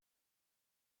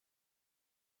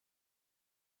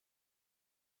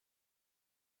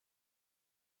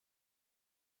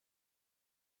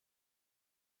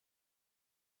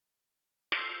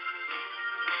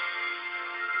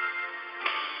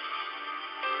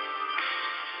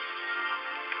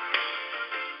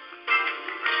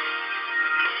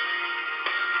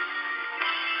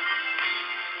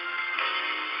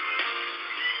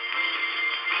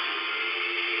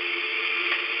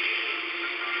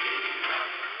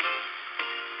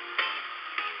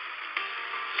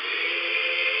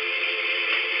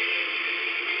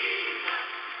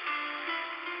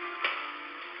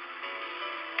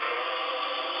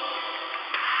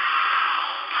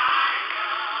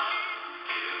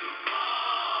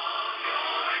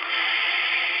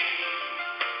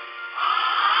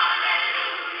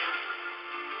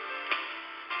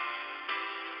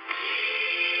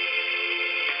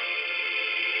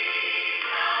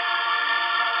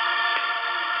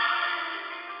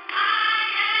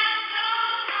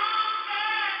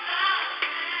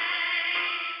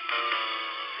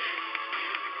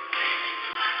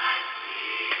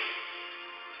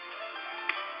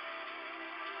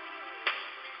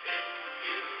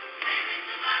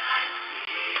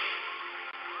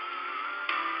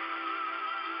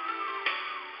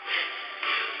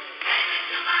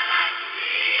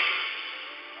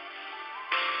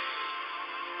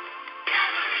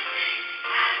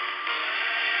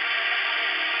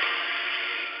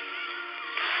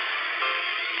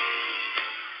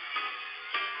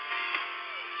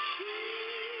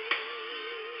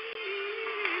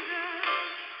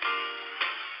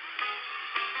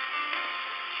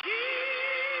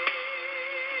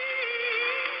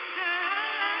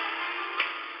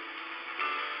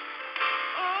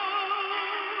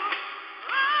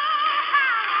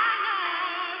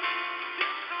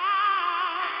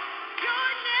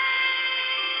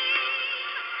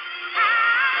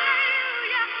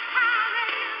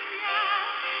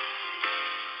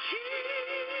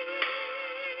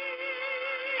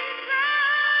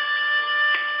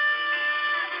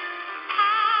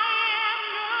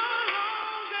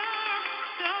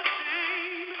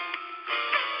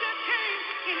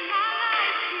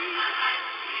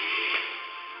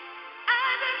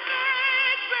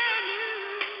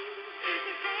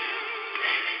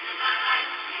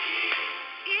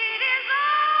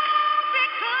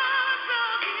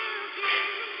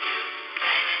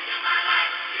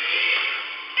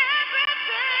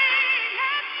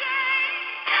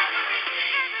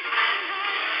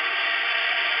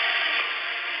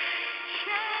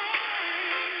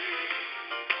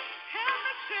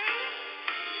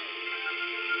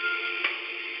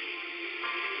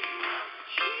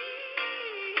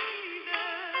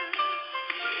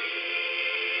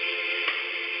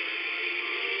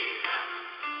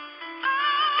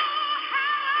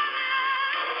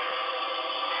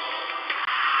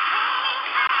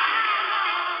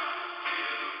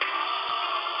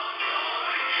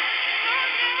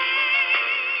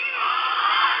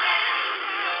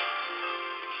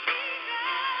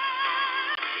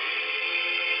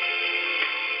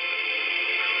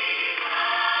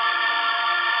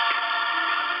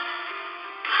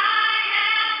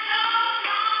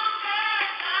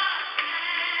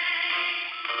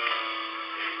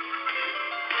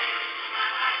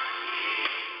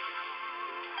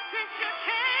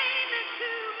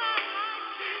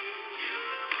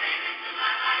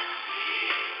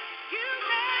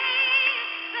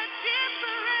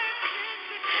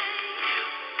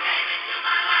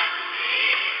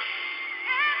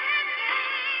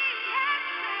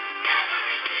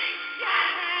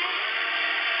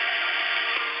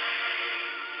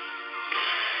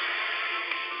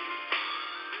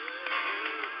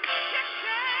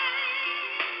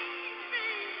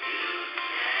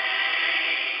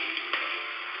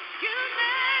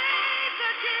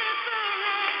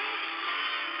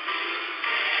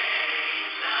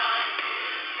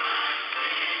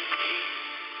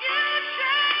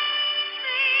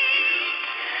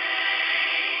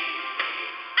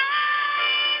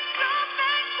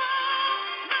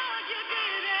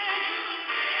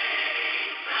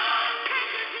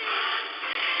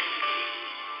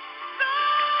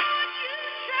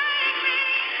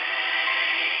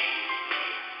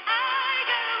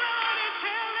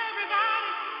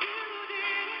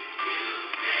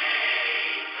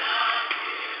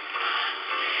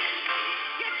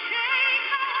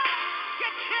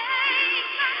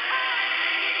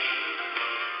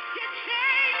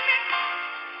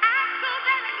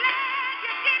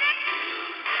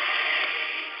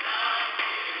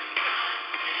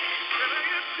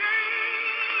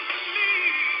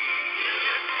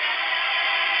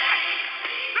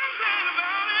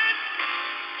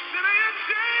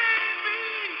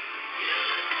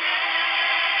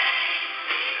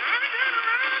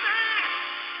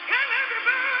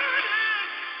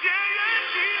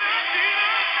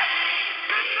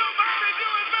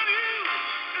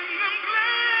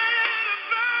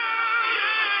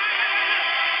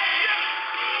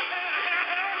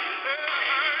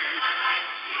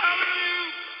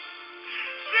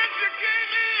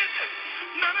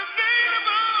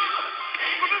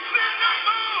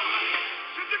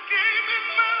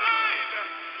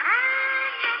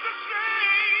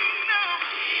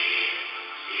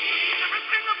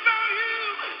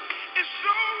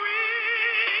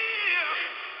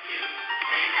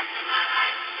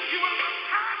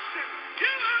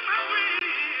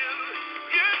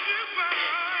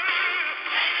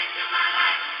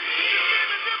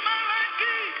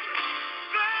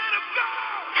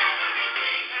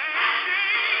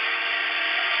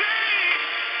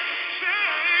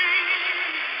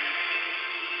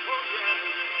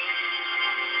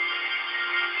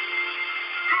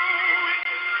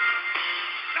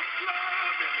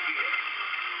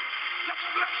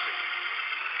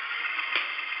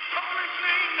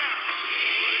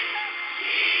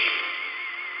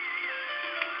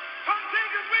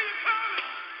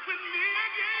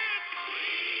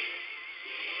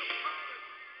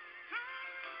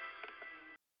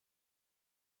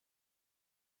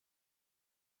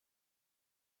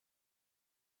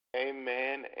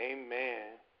Amen.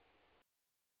 Amen.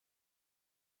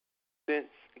 Since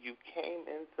you came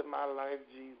into my life,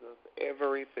 Jesus,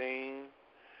 everything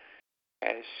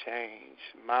has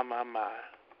changed. My.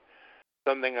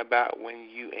 Something about when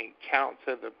you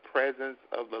encounter the presence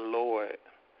of the Lord,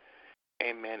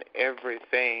 amen,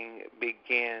 everything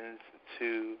begins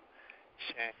to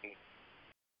change.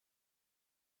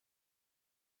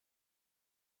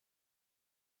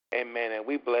 Amen. And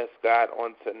we bless God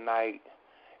on tonight,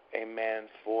 amen,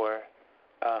 for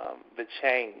the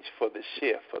change, for the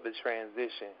shift, for the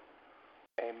transition,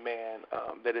 amen,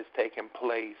 that is taking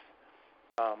place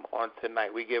on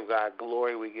tonight. We give God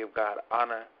glory, we give God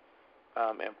honor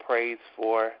and praise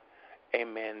for,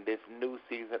 amen, this new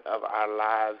season of our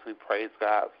lives. We praise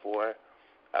God for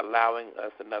allowing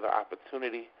us another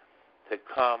opportunity to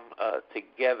come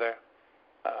together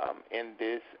in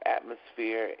this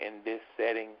atmosphere, in this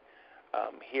setting,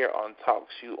 here on Talk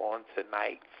Shoe on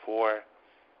tonight for,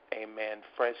 amen,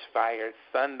 Fresh Fire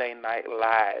Sunday Night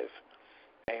Live.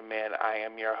 Amen. I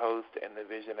am your host and the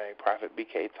visionary prophet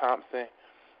B.K. Thompson,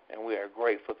 and we are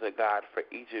grateful to God for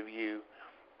each of you,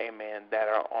 amen, that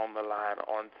are on the line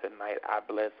on tonight. I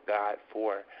bless God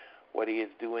for what he is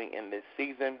doing in this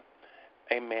season,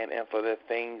 amen, and for the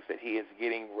things that he is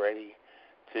getting ready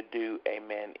to do,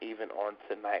 amen, even on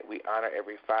tonight. We honor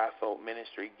every fivefold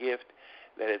ministry gift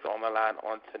that is on the line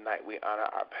on tonight. We honor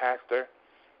our pastor,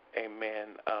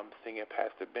 amen, Senior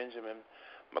Pastor Benjamin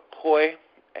McCoy,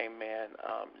 amen,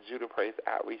 Judah Praise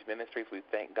Outreach Ministries. We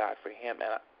thank God for him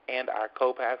and our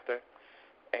co-pastor,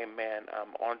 amen.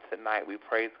 On tonight, we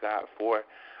praise God for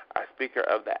our speaker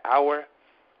of the hour,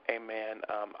 amen,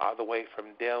 all the way from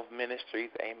Delve Ministries,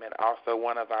 amen, also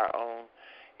one of our own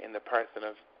in the person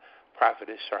of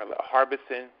Prophetess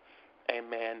Harbison,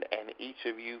 amen, and each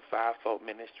of you fivefold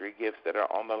ministry gifts that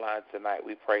are on the line tonight.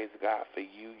 We praise God for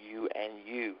you, and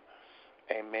you,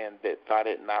 amen, that thought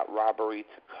it not robbery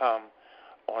to come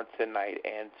on tonight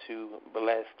and to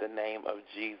bless the name of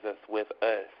Jesus with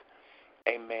us.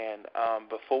 Amen.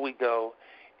 Before we go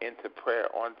into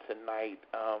prayer on tonight,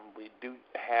 we do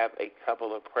have a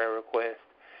couple of prayer requests,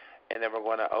 and then we're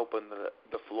going to open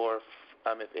the floor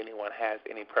if anyone has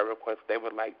any prayer requests they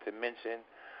would like to mention.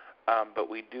 But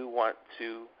we do want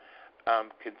to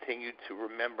continue to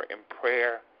remember in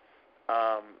prayer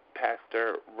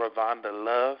Pastor Ravonda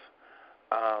Love,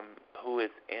 who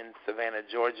is in Savannah,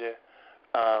 Georgia,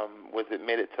 was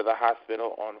admitted to the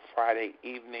hospital on Friday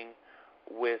evening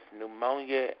with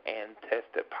pneumonia and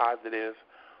tested positive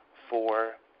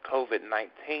for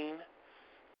COVID-19.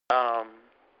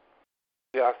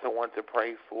 We also want to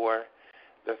pray for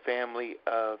the family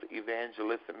of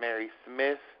Evangelist Mary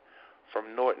Smith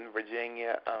from Norton,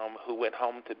 Virginia, who went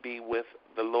home to be with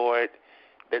the Lord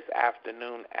this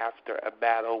afternoon after a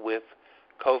battle with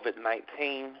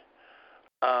COVID-19.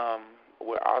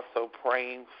 We're also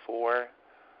praying for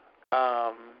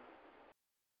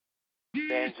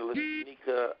Evangelist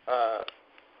Nika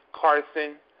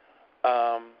Carson.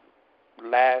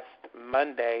 Last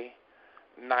Monday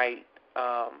night,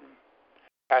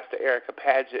 Pastor Erica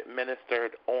Paget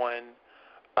ministered on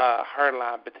her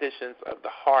line, Petitions of the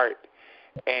Heart,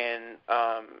 and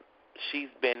she's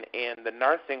been in the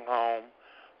nursing home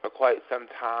for quite some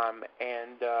time,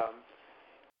 and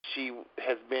she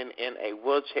has been in a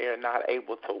wheelchair, not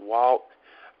able to walk.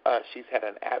 She's had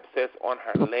an abscess on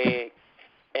her leg,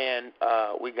 and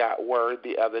we got word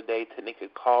the other day,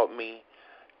 Tanika called me,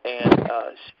 and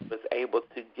she was able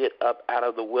to get up out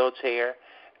of the wheelchair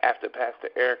after Pastor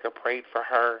Erica prayed for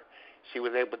her. She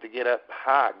was able to get up.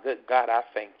 Good God, I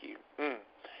thank you.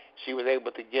 She was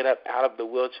able to get up out of the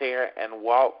wheelchair and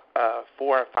walk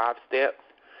 4 or 5 steps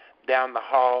down the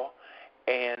hall,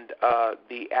 and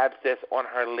the abscess on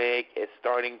her leg is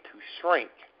starting to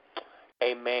shrink.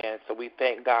 Amen. So we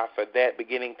thank God for that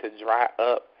beginning to dry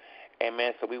up.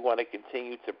 Amen. So we want to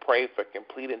continue to pray for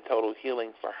complete and total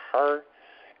healing for her.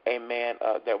 Amen.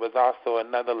 There was also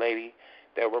another lady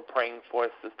that we're praying for,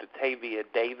 Sister Tavia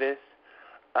Davis,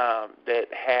 that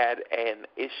had an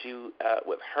issue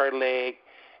with her leg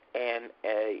and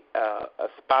a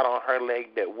spot on her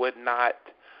leg that would not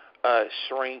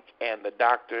shrink, and the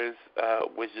doctors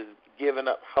was just giving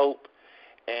up hope.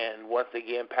 And once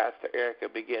again, Pastor Erica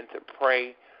began to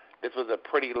pray. This was a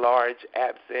pretty large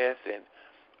abscess, and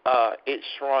it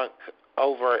shrunk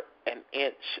over 1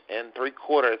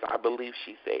 3/4 inches, I believe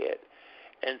she said.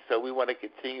 And so we want to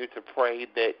continue to pray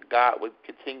that God would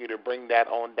continue to bring that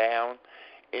on down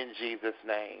in Jesus'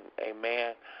 name.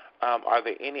 Amen. Are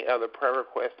there any other prayer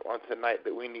requests on tonight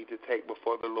that we need to take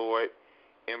before the Lord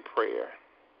in prayer?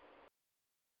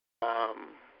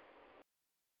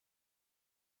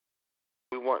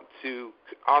 We want to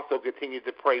also continue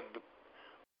to pray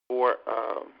for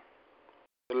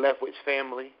the Leftwich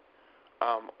family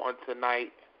on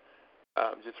tonight.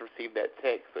 Just received that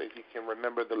text, so if you can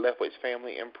remember the Leftwich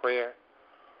family in prayer,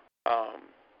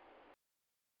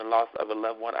 the loss of a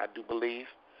loved one, I do believe.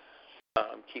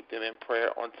 Keep them in prayer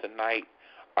on tonight.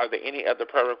 Are there any other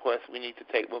prayer requests we need to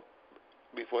take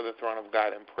before the throne of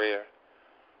God in prayer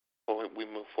before we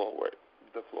move forward?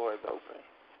 The floor is open.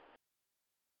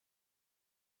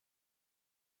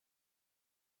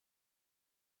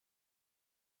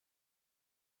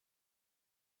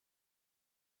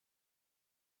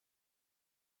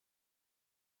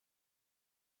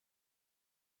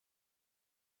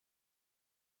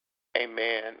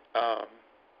 Amen.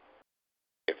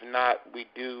 If not, we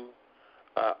do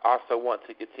also want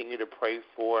to continue to pray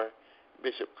for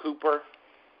Bishop Cooper,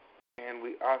 and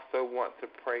we also want to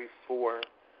pray for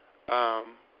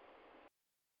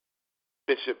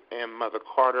Bishop and Mother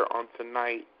Carter on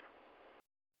tonight,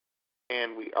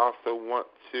 and we also want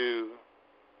to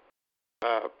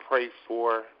pray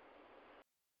for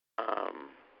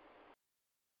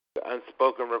the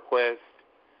unspoken request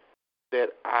that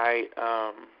I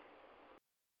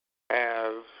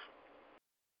have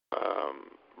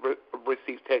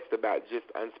received text about. Just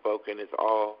unspoken is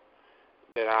all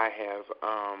that I have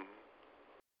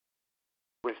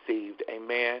received.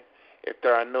 Amen. If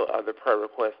there are no other prayer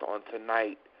requests on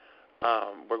tonight,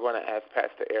 we're going to ask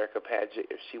Pastor Erica Padgett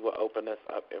if she will open us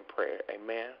up in prayer.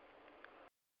 Amen.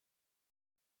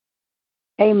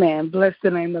 Amen. Bless the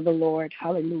name of the Lord.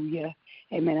 Hallelujah.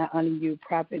 Amen. I honor you,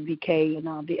 Prophet Beckely, and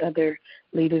all the other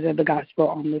leaders of the gospel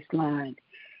on this line.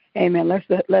 Amen.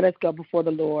 Let us go before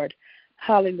the Lord.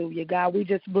 Hallelujah, God. We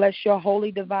just bless your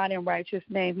holy, divine, and righteous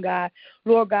name, God.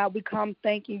 Lord God, we come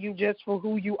thanking you just for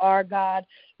who you are, God.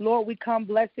 Lord, we come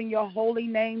blessing your holy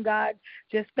name, God.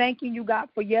 Just thanking you, God,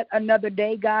 for yet another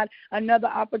day, God, another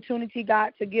opportunity,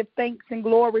 God, to give thanks and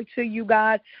glory to you,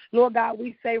 God. Lord God,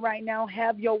 we say right now,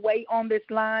 have your way on this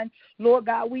line. Lord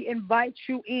God, we invite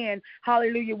you in.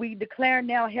 Hallelujah. We declare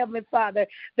now, Heavenly Father,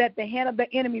 that the hand of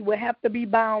the enemy will have to be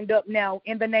bound up now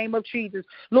in the name of Jesus.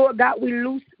 Lord God, we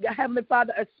loose, Heavenly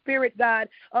Father, a spirit, God,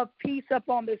 of peace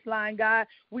upon this line, God.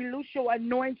 We loose your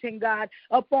anointing, God,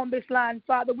 upon this line.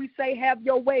 Father, we say, have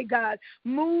your way, God.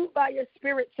 Move by your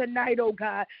spirit tonight, oh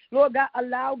God. Lord God,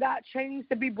 allow, God, chains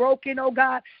to be broken, oh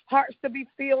God, hearts to be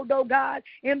filled, oh God,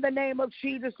 in the name of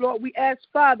Jesus, Lord. We ask,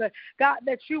 Father, God,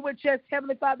 that you would just,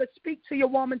 Heavenly Father, speak to your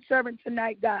woman servant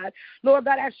tonight, God. Lord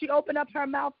God, as she opened up her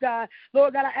mouth, God,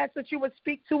 Lord God, I ask that you would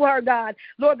speak to her, God.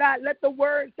 Lord God, let the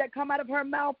words that come out of her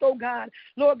mouth, oh God,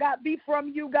 Lord God, be from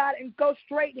you, God, and go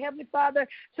straight, Heavenly Father,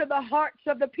 to the hearts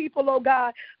of the people, oh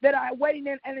God, that are waiting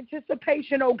in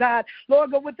anticipation, oh God.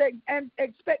 Lord God, with an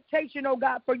expectation, oh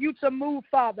God, for you to move,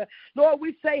 Father. Lord,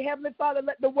 we say, Heavenly Father,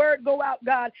 let the word go out,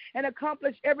 God, and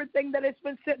accomplish everything that it's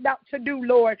been sent out to do,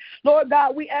 Lord. Lord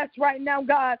God, we ask right now,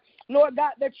 God, Lord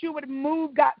God, that you would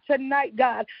move, God, tonight,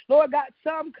 God. Lord God,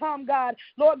 some come, God,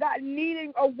 Lord God,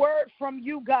 needing a word from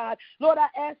you, God. Lord, I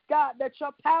ask, God, that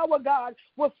your power, God,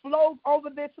 will flow over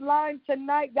this line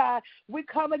tonight, God. We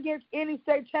come against any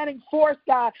satanic force,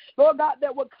 God, Lord God,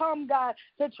 that would come, God,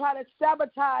 to try to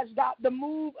sabotage, God, the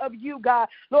move of you, God.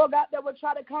 Lord God, that would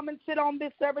try to come and sit on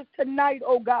this service tonight,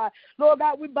 oh God. Lord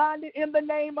God, we bind it in the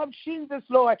name of Jesus,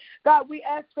 Lord. God, we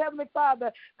ask, Heavenly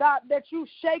Father, God, that you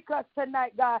shake us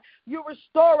tonight, God. You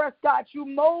restore us, God. You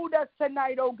mold us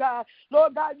tonight, oh God.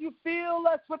 Lord God, you fill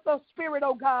us with the Spirit,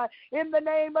 oh God. In the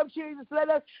name of Jesus, let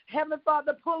us, Heavenly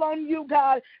Father, pull on you,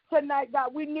 God, tonight,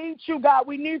 God. We need you, God.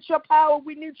 We need your power.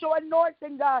 We need your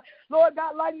anointing, God. Lord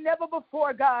God, like never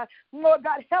before, God. Lord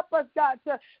God, help us, God,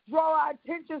 to draw our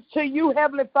attentions to you,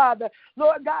 Heavenly Father.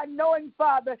 Lord God, knowing,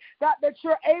 Father, God, that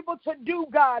you're able to do,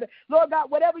 God. Lord God,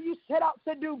 whatever you set out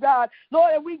to do, God.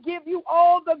 Lord, and we give you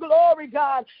all the glory,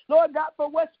 God. Lord God, for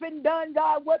what's been done,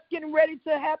 God, what's getting ready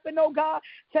to happen, oh God,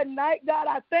 tonight, God.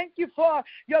 I thank you for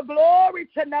your glory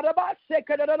tonight.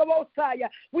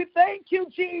 We thank you,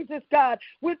 Jesus, God.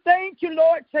 We thank you,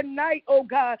 Lord, tonight, oh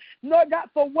God. Lord God,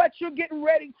 for what you're getting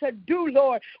ready to do,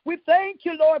 Lord. We thank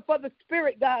you, Lord, for the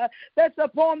Spirit, God, that's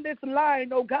upon this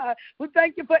line, oh God. We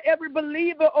thank you for every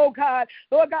believer, oh God.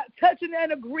 Lord God, touching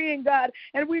and agreeing, God.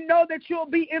 And we know that you'll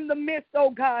be in the midst, oh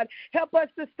God. Help us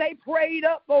to stay prayed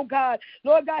up, oh God.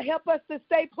 Lord God, help us to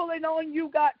stay pulling on you,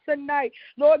 God, tonight.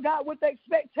 Lord God, with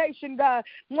expectation, God.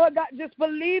 Lord God, just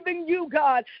believing you,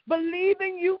 God.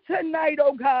 Believing you tonight,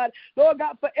 oh God. Lord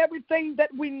God, for everything that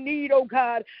we need, oh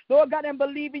God. Lord God, and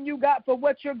believing you, God, for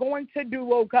what you're going to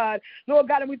do, oh God. Lord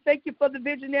God, and we thank you for the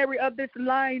visionary of this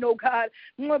line, oh God.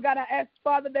 Lord God, I ask,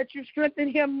 Father, that you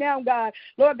strengthen him now, God.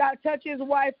 Lord God, touch his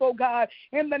wife, oh God.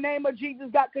 In the name of Jesus,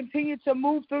 God, continue to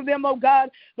move through them, oh God.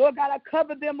 Lord God, I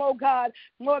cover them, oh God.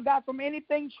 Lord God, from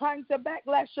anything trying to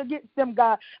backlash against them,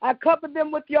 God. I cover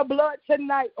them with your blood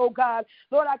tonight, oh God.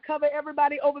 Lord, I cover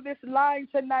everybody over this line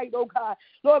tonight, oh God.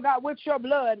 Lord God, with your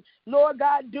blood. Lord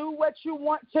God, do what you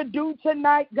want to do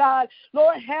tonight, God.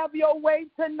 Lord, have your way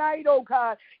tonight, oh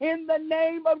God. In the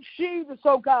name of Jesus,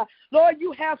 oh God. Lord,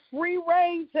 you have free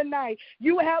reign tonight.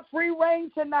 You have free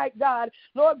reign tonight, God.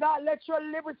 Lord God, let your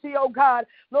liberty, oh God.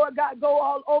 Lord God, go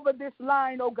all over this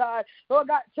line, oh God. Lord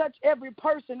God, touch every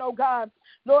person, oh God.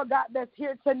 Lord God, that's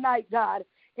here tonight, God.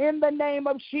 In the name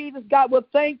of Jesus, God, we'll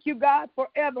thank you, God,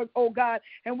 forever, oh God,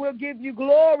 and we'll give you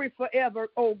glory forever,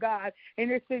 oh God.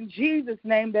 And it's in Jesus'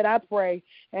 name that I pray,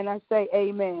 and I say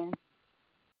amen.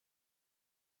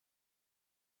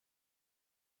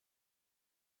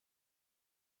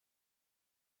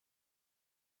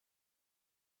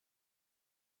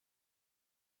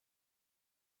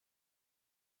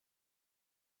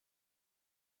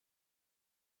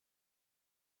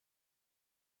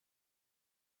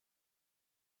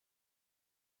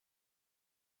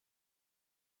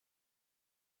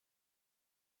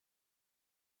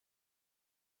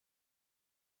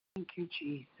 Thank you,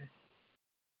 Jesus.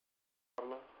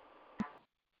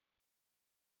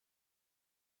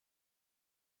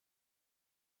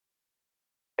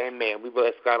 Amen. We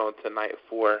bless God on tonight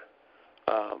for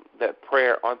that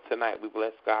prayer on tonight. We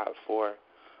bless God for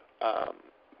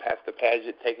Pastor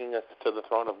Paget taking us to the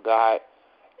throne of God.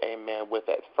 Amen. With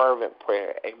that fervent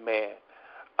prayer. Amen.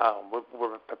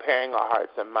 We're preparing our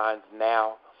hearts and minds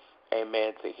now.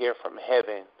 Amen. To hear from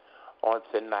heaven on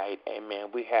tonight. Amen.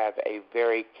 We have a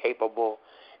very capable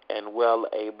and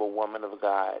well-able woman of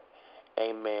God.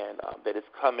 Amen. That is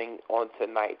coming on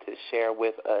tonight to share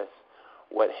with us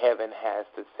what heaven has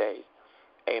to say.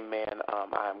 Amen.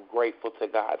 I'm grateful to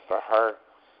God for her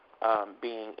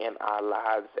being in our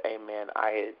lives. Amen.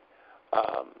 I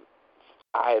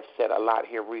have said a lot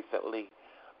here recently.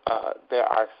 There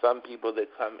are some people that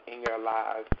come in your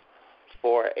lives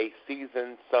for a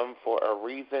season, some for a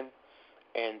reason,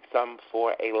 and some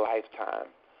for a lifetime.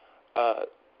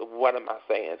 What am I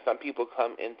saying? Some people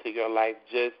come into your life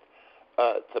just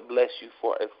to bless you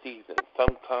for a season.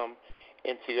 Some come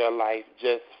into your life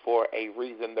just for a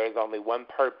reason. There's only one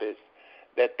purpose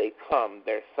that they come.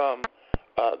 There's some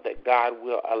that God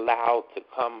will allow to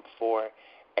come for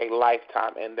a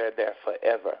lifetime, and they're there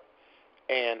forever.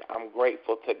 And I'm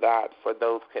grateful to God for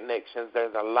those connections.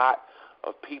 There's a lot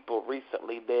of people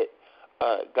recently that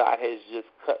God has just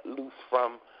cut loose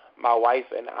from my wife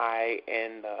and I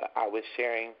was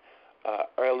sharing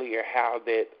earlier how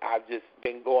that I've just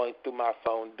been going through my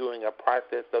phone doing a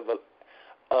process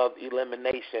of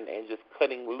elimination and just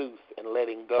cutting loose and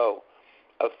letting go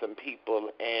of some people.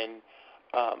 And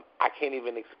I can't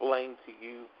even explain to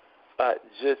you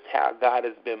just how God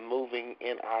has been moving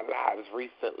in our lives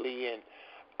recently. And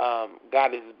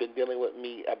God has been dealing with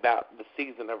me about the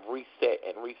season of reset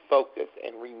and refocus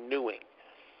and renewing.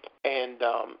 And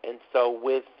so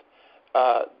with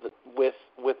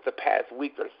the past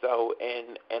week or so,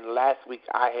 and last week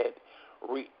I had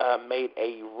made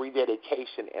a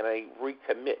rededication and a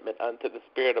recommitment unto the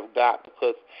Spirit of God,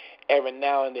 because every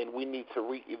now and then we need to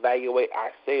reevaluate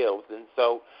ourselves. And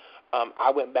so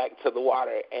I went back to the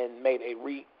water and made a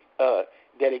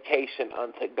rededication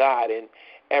unto God. And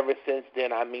ever since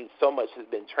then, I mean, so much has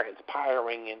been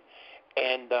transpiring,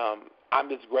 and I'm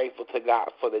just grateful to God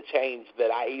for the change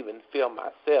that I even feel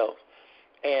myself.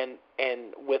 And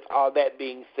with all that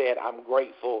being said, I'm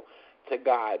grateful to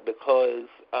God because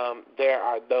there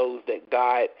are those that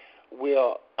God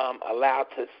will allow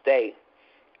to stay,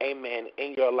 amen,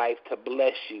 in your life to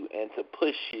bless you and to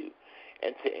push you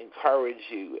and to encourage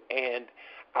you. And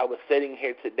I was sitting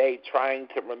here today trying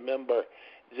to remember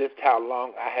just how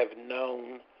long I have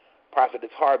known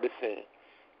Prophetess Harbison.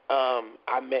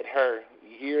 I met her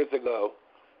years ago.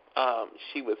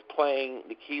 She was playing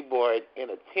the keyboard in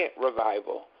a tent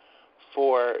revival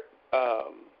for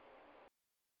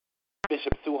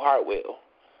Bishop Sue Hartwell.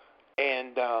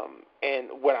 And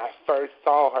when I first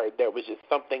saw her, there was just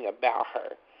something about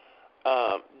her,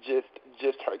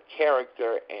 just her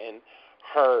character and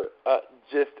her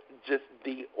just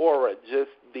the aura,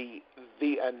 just the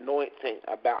anointing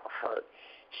about her.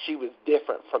 She was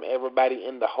different from everybody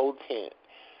in the whole tent,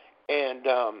 and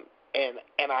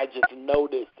I just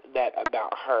noticed that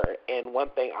about her. And one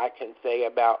thing I can say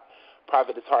about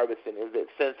Prophetess Harbison is that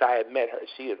since I had met her,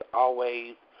 she has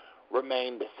always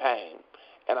remained the same.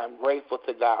 And I'm grateful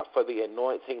to God for the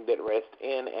anointing that rests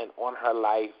in and on her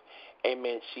life.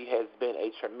 Amen. She has been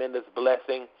a tremendous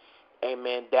blessing.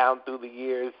 Amen. Down through the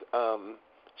years,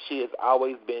 she has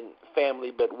always been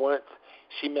family, but once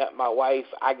she met my wife,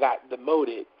 I got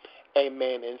demoted.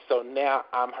 Amen. And so now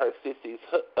I'm her sissy's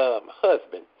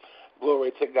husband.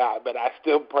 Glory to God. But I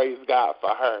still praise God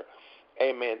for her.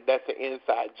 Amen. That's an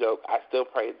inside joke. I still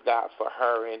praise God for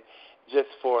her and just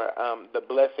for the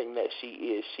blessing that she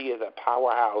is. She is a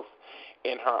powerhouse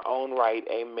in her own right.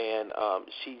 Amen.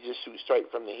 She just shoots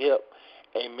straight from the hip.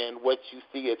 Amen. What you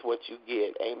see is what you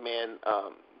get. Amen.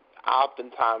 I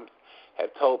oftentimes have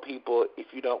told people, if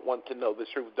you don't want to know the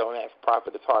truth, don't ask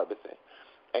Prophetess Harbison.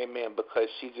 Amen. Because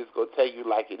she just going to tell you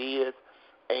like it is.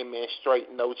 Amen. Straight,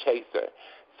 no chaser.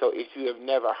 So if you have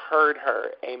never heard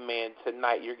her, amen,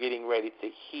 tonight you're getting ready to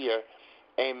hear,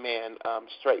 amen,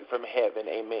 straight from heaven.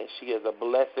 Amen. She is a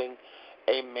blessing,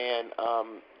 amen,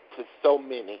 to so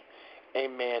many.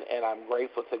 Amen. And I'm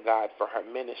grateful to God for her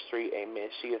ministry. Amen.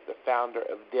 She is the founder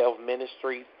of Delve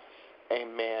Ministries.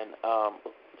 Amen.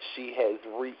 She has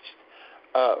reached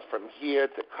from here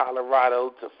to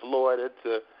Colorado to Florida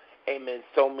to, amen,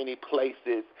 so many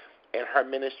places. And her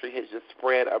ministry has just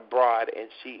spread abroad. And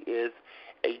she is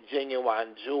a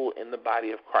genuine jewel in the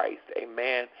body of Christ.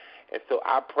 Amen. And so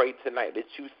I pray tonight that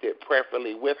you sit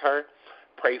prayerfully with her.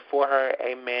 Pray for her.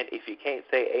 Amen. If you can't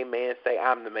say amen, say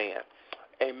I'm the man.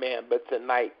 Amen. But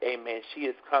tonight, amen, she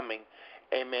is coming,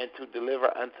 amen, to deliver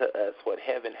unto us what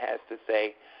heaven has to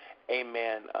say,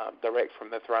 amen, direct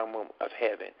from the throne room of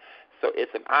heaven. So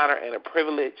it's an honor and a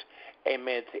privilege,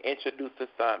 amen, to introduce to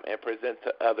some and present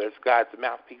to others God's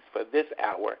mouthpiece for this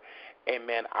hour.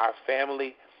 Amen. Our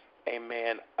family,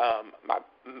 amen,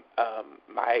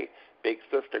 my big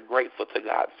sister, grateful to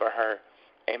God for her.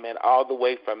 Amen. All the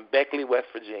way from Beckely, West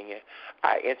Virginia,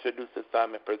 I introduce to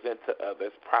some and present to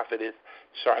others Prophetess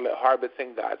Charlotte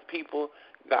Harbison, God's people,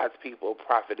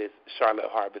 Prophetess Charlotte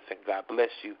Harbison. God bless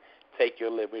you. Take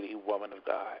your liberty, woman of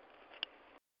God.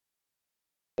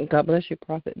 God bless you,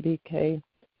 Prophet BK.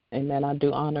 Amen. I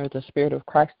do honor the Spirit of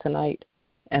Christ tonight,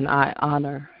 and I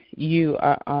honor you.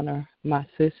 I honor my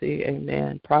sissy,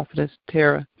 amen, Prophetess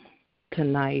Tara,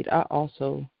 tonight. I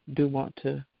also do want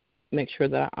to make sure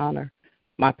that I honor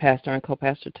my pastor and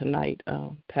co-pastor tonight,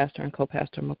 Pastor and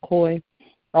co-pastor McCoy.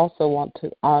 I also want to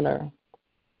honor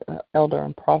Elder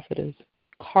and Prophetess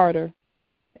Carter.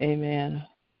 Amen.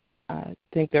 I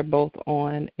think they're both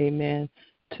on. Amen.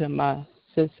 To my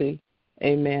sissy.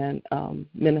 Amen.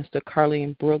 Minister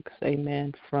Carleen Brooks.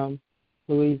 Amen. From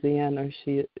Louisiana.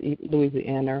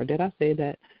 Louisiana. Or did I say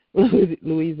that?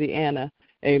 Louisiana.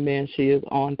 Amen. She is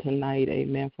on tonight.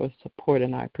 Amen. For support,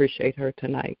 and I appreciate her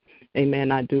tonight.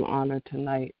 Amen. I do honor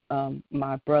tonight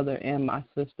my brother and my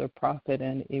sister, Prophet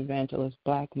and Evangelist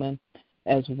Blackman,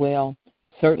 as well.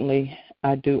 Certainly,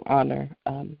 I do honor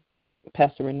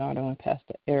Pastor Renardo and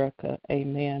Pastor Erica.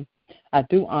 Amen. I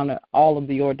do honor all of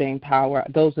the ordained power.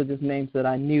 Those are just names that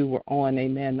I knew were on.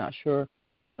 Amen. Not sure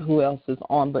who else is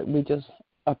on, but we just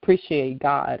appreciate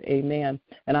God. Amen.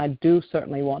 And I do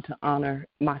certainly want to honor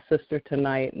my sister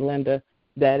tonight, Linda,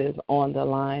 that is on the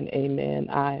line. Amen.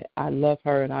 I love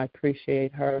her and I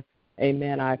appreciate her.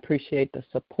 Amen. I appreciate the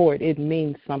support. It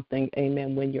means something,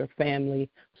 amen, when your family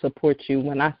supports you.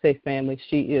 When I say family,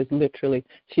 she is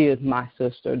my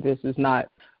sister. This is not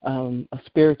a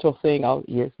spiritual thing. Oh,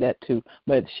 yes, that too.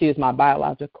 But she is my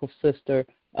biological sister.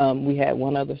 We had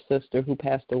one other sister who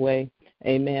passed away.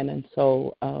 Amen. And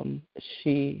so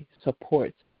she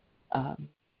supports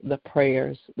the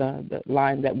prayers, the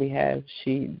line that we have.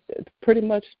 She's pretty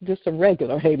much just a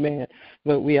regular, amen.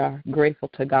 But we are grateful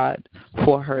to God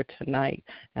for her tonight.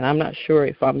 And I'm not sure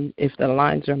if the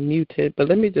lines are muted, but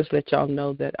let me just let y'all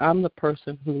know that I'm the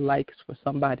person who likes for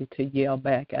somebody to yell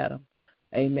back at them.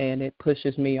 Amen. It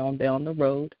pushes me on down the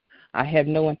road. I have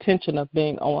no intention of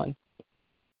being on,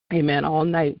 amen, all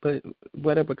night, but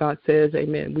whatever God says,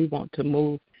 amen, we want to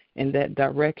move in that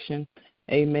direction.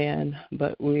 Amen.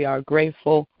 But we are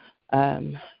grateful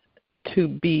to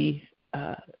be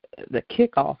the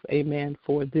kickoff, amen,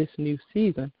 for this new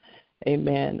season.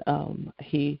 Amen.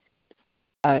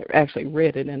 I actually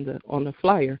read it on the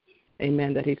flyer,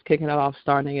 amen, that he's kicking it off,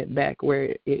 starting it back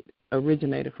where it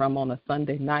originated from on a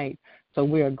Sunday night. So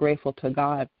we are grateful to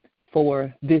God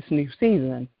for this new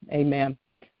season. Amen.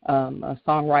 A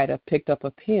songwriter picked up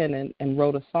a pen and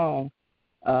wrote a song,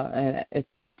 and it's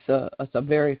a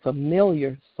very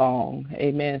familiar song.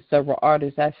 Amen. Several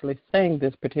artists actually sang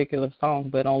this particular song,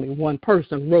 but only one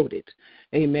person wrote it.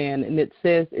 Amen. And it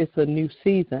says it's a new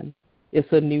season.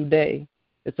 It's a new day.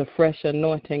 It's a fresh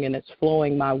anointing, and it's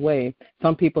flowing my way.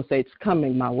 Some people say it's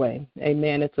coming my way.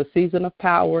 Amen. It's a season of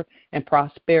power and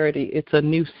prosperity. It's a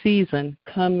new season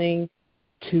coming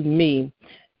to me.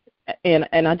 And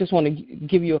I just want to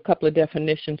give you a couple of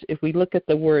definitions. If we look at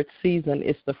the word season,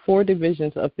 it's the 4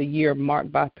 divisions of the year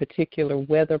marked by particular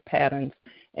weather patterns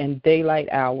and daylight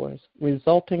hours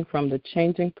resulting from the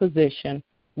changing position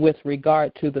with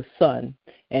regard to the sun.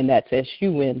 And that's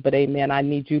S-U-N, but amen, I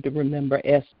need you to remember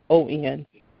S-O-N,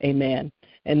 amen.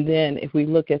 And then if we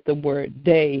look at the word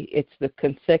day, it's the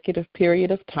consecutive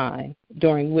period of time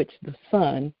during which the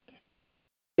sun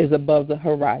is above the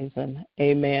horizon,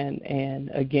 amen.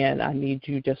 And again, I need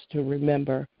you just to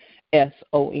remember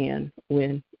S-O-N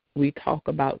when we talk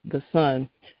about the sun,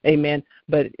 amen.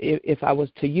 But if I was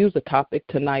to use a topic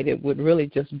tonight, it would really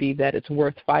just be that it's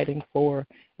worth fighting for,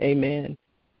 amen.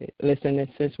 Listen,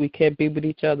 and since we can't be with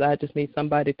each other, I just need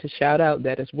somebody to shout out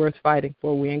that it's worth fighting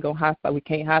for. We ain't going to high five. We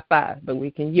can't high five, but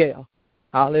we can yell.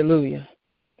 Hallelujah.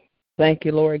 Thank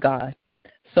you, Lord God.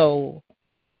 So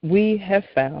we have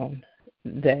found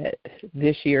that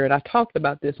this year, and I talked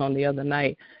about this on the other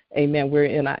night, amen, we're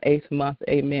in our 8th month,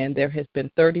 amen. There has been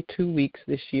 32 weeks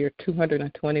this year,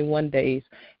 221 days,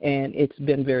 and it's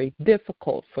been very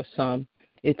difficult for some.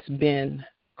 It's been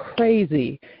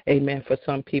crazy, amen, for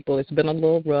some people. It's been a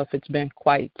little rough. It's been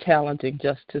quite challenging,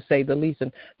 just to say the least.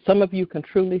 And some of you can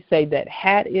truly say that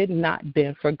had it not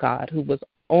been for God who was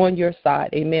on your side,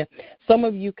 amen, some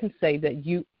of you can say that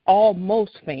you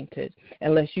almost fainted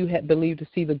unless you had believed to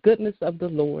see the goodness of the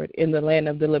Lord in the land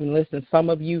of the living. Listen, some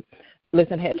of you,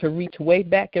 had to reach way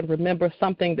back and remember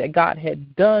something that God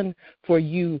had done for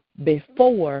you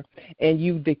before, and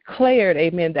you declared,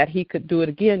 amen, that he could do it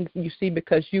again, you see,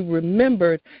 because you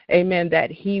remembered, amen,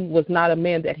 that he was not a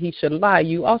man that he should lie.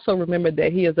 You also remembered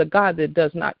that he is a God that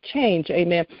does not change,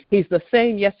 amen. He's the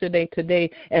same yesterday, today,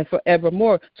 and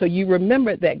forevermore. So you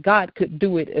remembered that God could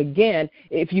do it again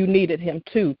if you needed him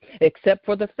to, except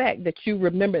for the fact that you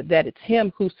remembered that it's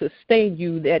him who sustained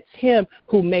you, that's him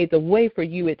who made the way for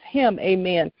you, it's him,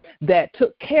 amen, that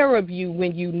took care of you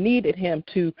when you needed him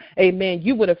to, amen.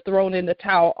 You would have thrown in the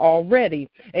towel already,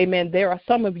 amen. There are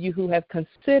some of you who have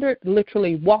considered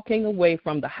literally walking away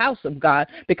from the house of God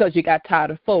because you got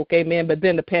tired of folk, amen, but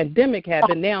then the pandemic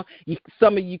happened. Now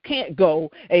some of you can't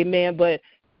go, amen, but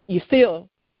you still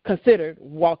considered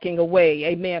walking away,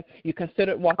 amen. You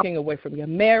considered walking away from your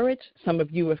marriage. Some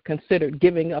of you have considered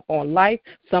giving up on life.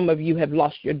 Some of you have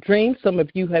lost your dreams. Some of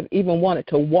you have even wanted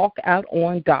to walk out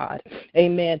on God,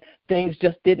 amen. Things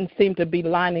just didn't seem to be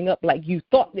lining up like you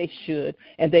thought they should,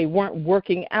 and they weren't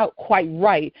working out quite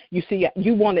right. You see,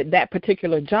 you wanted that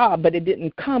particular job, but it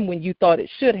didn't come when you thought it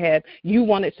should have. You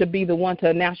wanted to be the one to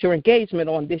announce your engagement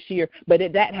on this year, but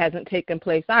that hasn't taken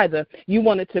place either. You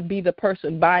wanted to be the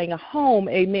person buying a home,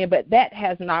 amen, but that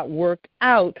has not worked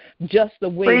out just the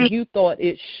way you thought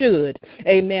it should,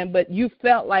 amen, but you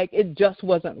felt like it just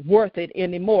wasn't worth it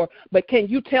anymore. But can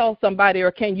you tell somebody,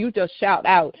 or can you just shout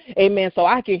out, amen, so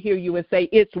I can hear you and say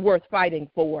it's worth fighting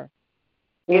for?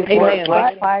 It's amen.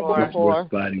 worth fighting for.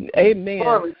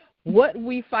 Amen. What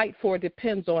we fight for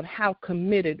depends on how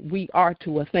committed we are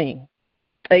to a thing.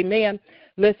 Amen.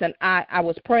 Listen, I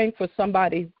was praying for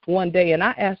somebody one day, and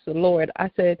I asked the Lord,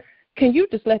 I said, can you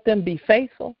just let them be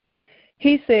faithful?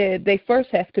 He said they first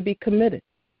have to be committed.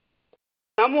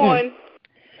 Come on.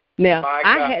 Now,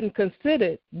 I hadn't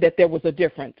considered that there was a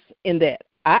difference in that.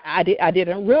 I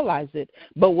didn't realize it.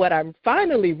 But what I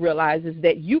finally realized is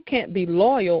that you can't be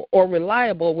loyal or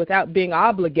reliable without being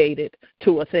obligated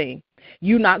to a thing.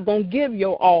 You're not going to give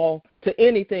your all to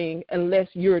anything unless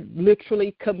you're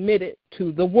literally committed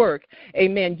to the work.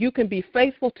 Amen. You can be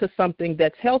faithful to something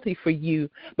that's healthy for you,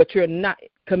 but you're not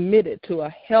committed to a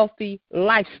healthy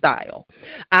lifestyle.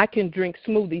 I can drink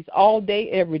smoothies all day,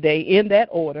 every day, in that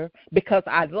order, because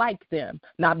I like them,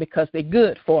 not because they're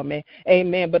good for me.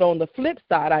 Amen. But on the flip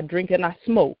side, I drink and I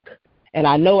smoke. And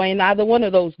I know ain't either one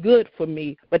of those good for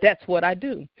me, but that's what I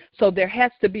do. So there has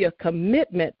to be a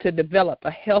commitment to develop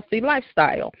a healthy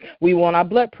lifestyle. We want our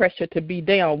blood pressure to be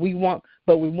down.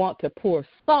 But we want to pour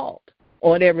salt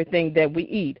on everything that we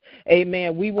eat.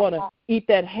 Amen. We want to eat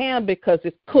that ham because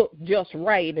it's cooked just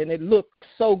right and it looks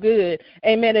so good.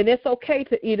 Amen. And it's okay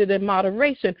to eat it in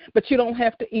moderation, but you don't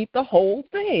have to eat the whole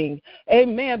thing.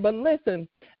 Amen. But listen,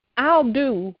 I'll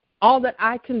do all that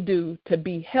I can do to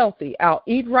be healthy. I'll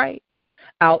eat right.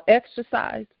 I'll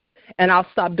exercise, and I'll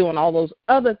stop doing all those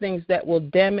other things that will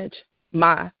damage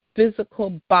my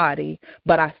physical body,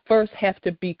 but I first have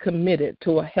to be committed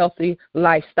to a healthy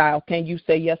lifestyle. Can you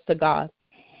say yes to God?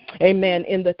 Amen.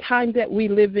 In the time that we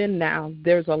live in now,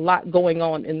 there's a lot going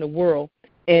on in the world,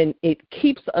 and it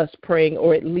keeps us praying,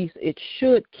 or at least it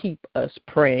should keep us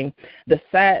praying. The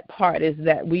sad part is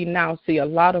that we now see a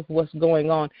lot of what's going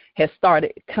on has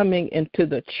started coming into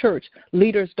the church.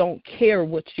 Leaders don't care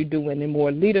what you do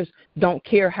anymore. Leaders don't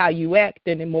care how you act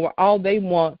anymore. All they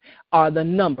want are the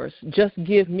numbers. Just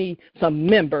give me some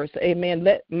members. Amen.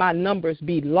 Let my numbers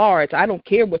be large. I don't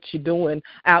care what you're doing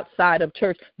outside of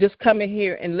church. Just come in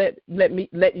here and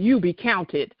let you be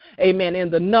counted. Amen. In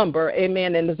the number.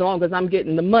 Amen. And as long as I'm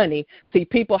getting the money. See,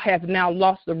 people have now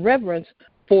lost the reverence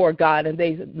for God, and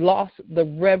they've lost the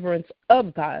reverence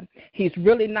of God. He's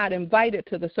really not invited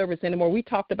to the service anymore. We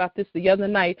talked about this the other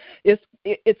night.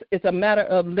 It's a matter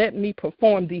of let me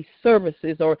perform these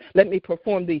services, or let me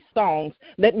perform these songs.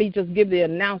 Let me just give the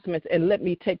announcements and let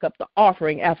me take up the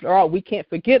offering. After all, we can't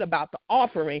forget about the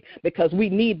offering because we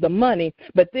need the money.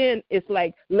 But then it's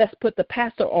like, let's put the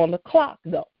pastor on the clock,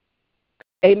 though.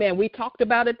 Amen. We talked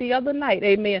about it the other night.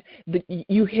 Amen.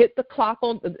 You hit the clock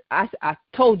on. I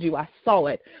told you I saw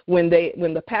it when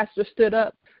the pastor stood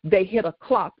up. They hit a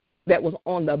clock that was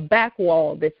on the back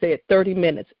wall that said 30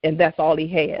 minutes, and that's all he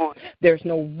had. There's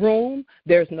no room.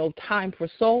 There's no time for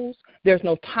souls. There's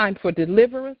no time for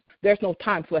deliverance. There's no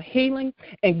time for healing.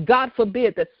 And God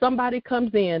forbid that somebody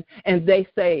comes in and they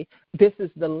say, this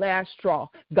is the last straw.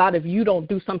 God, if you don't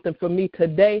do something for me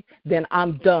today, then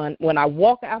I'm done. When I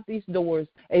walk out these doors,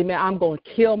 amen, I'm going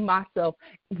to kill myself.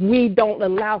 We don't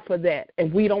allow for that.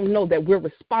 And we don't know that we're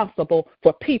responsible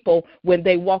for people when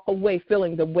they walk away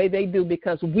feeling the way they do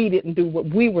because we didn't do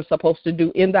what we were supposed to do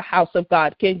in the house of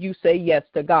God. Can you say yes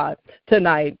to God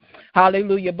tonight?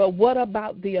 Hallelujah. But what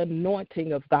about the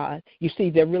anointing of God? You see,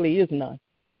 there really is none.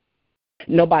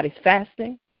 Nobody's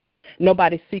fasting.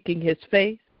 Nobody's seeking his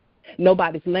face.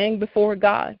 Nobody's laying before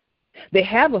God. They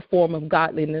have a form of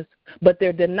godliness, but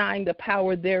they're denying the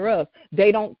power thereof.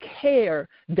 They don't care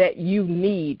that you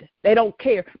need. They don't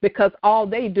care because all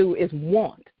they do is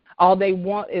want. All they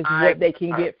want is what they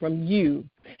can get from you.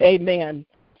 Amen.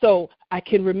 So I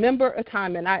can remember a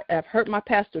time, and I've heard my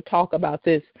pastor talk about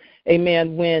this,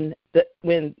 amen, when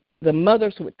the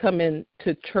mothers would come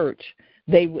into church,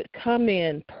 they would come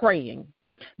in praying.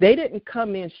 They didn't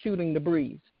come in shooting the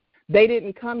breeze. They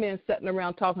didn't come in sitting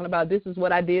around talking about this is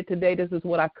what I did today, this is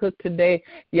what I cooked today.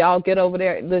 Y'all get over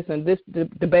there. Listen,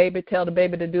 the baby, tell the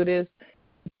baby to do this.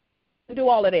 Do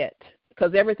all of that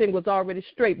because everything was already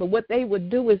straight. But what they would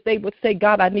do is they would say,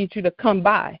 God, I need you to come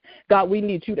by. God, we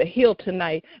need you to heal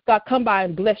tonight. God, come by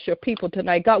and bless your people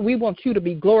tonight. God, we want you to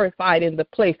be glorified in the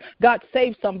place. God,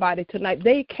 save somebody tonight.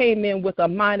 They came in with a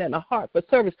mind and a heart for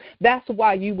service. That's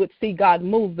why you would see God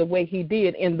move the way he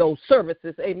did in those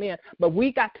services. Amen. But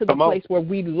we got to the place where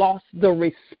we lost the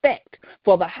respect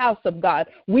for the house of God.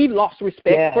 We lost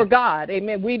respect for God.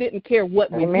 Amen. We didn't care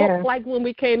what we looked like when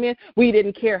we came in. We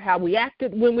didn't care how we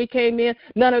acted when we came in.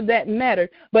 None of that mattered.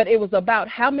 But it was about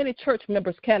how many church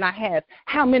members can I have?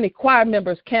 How many choir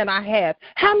members can I have?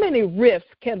 How many riffs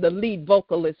can the lead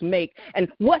vocalist make? And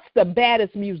what's the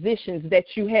baddest musicians that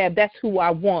you have? That's who I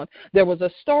want. There was a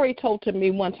story told to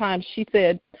me one time. She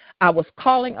said,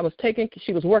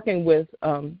 she was working with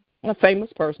a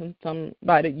famous person,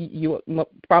 somebody, you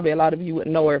probably a lot of you would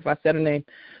know her if I said her name,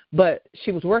 but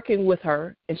she was working with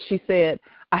her, and she said,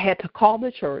 I had to call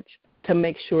the church to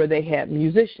make sure they had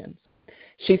musicians.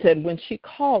 She said when she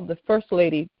called, the first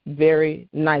lady very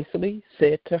nicely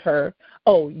said to her,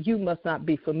 oh, you must not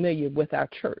be familiar with our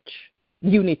church.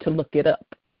 You need to look it up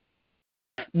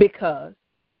because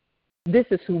this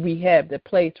is who we have that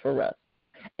plays for us,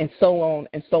 and so on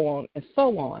and so on and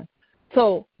so on.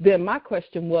 So then my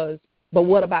question was, but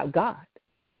what about God?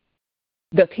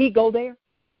 Does he go there?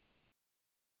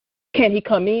 Can he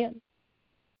come in?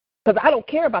 Because I don't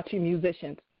care about you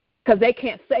musicians because they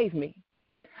can't save me.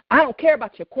 I don't care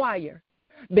about your choir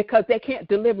because they can't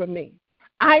deliver me.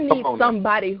 I need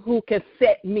somebody who can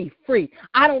set me free.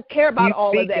 I don't care about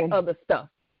all of that other stuff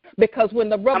because when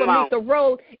the rubber meets the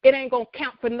road, it ain't going to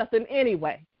count for nothing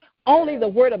anyway. Only the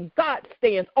word of God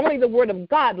stands. Only the word of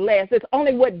God lasts. It's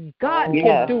only what God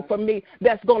can do for me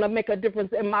that's going to make a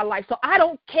difference in my life. So I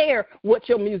don't care what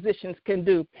your musicians can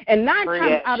do. And 9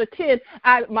 times out of 10,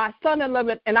 my son-in-law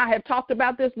and I have talked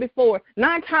about this before,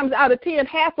 9 times out of 10,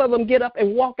 half of them get up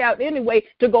and walk out anyway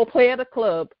to go play at a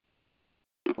club.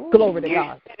 Glory to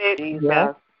God.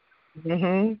 Yeah.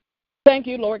 Mm-hmm. Thank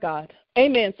you, Lord God.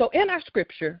 Amen. So in our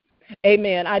scripture,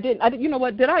 amen, I didn't, you know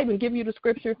what, did I even give you the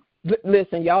scripture?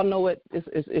 Listen, y'all know it.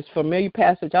 It's a familiar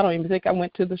passage. I don't even think I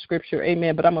went to the scripture.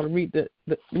 Amen. But I'm going to read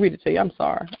it to you. I'm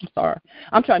sorry.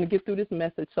 I'm trying to get through this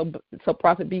message so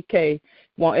Prophet BK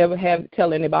won't ever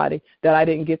tell anybody that I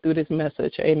didn't get through this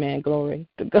message. Amen. Glory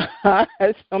to God.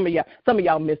 Some of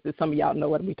y'all missed it. Some of y'all know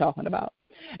what we're talking about.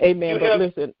 Amen. But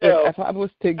listen, if I was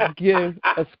to give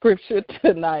a scripture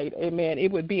tonight, amen,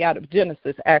 it would be out of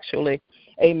Genesis, actually.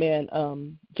 Amen.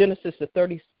 Genesis, the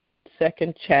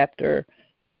 32nd chapter,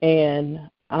 and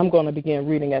I'm going to begin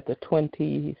reading at the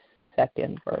 22nd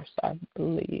verse, I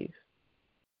believe.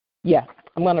 Yeah,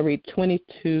 I'm going to read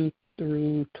 22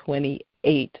 through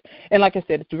 28. And like I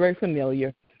said, it's very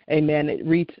familiar. Amen. It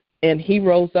reads, and he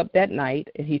rose up that night,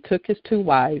 and he took his 2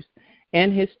 wives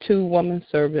and his 2 woman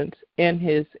servants and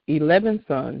his 11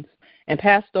 sons, and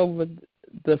passed over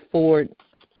the ford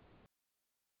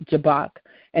Jabbok.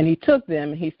 And he took them,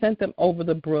 and he sent them over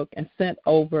the brook, and sent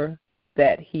over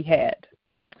that he had.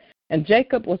 And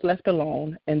Jacob was left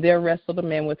alone, and there wrestled a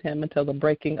man with him until the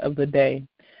breaking of the day.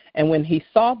 And when he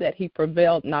saw that he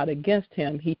prevailed not against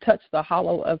him, he touched the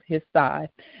hollow of his thigh,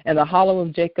 and the hollow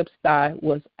of Jacob's thigh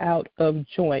was out of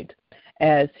joint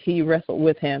as he wrestled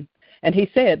with him. And he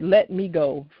said, let me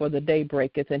go, for the day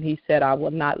breaketh. And he said, I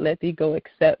will not let thee go,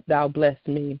 except thou bless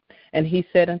me. And he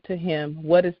said unto him,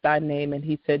 what is thy name? And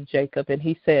he said, Jacob. And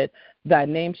he said, thy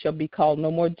name shall be called no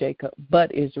more Jacob,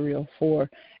 but Israel, for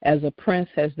as a prince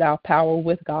hast thou power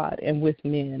with God and with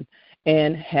men,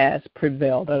 and has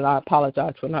prevailed. And I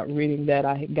apologize for not reading that.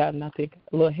 I had gotten, I think,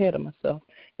 a little ahead of myself.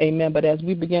 Amen. But as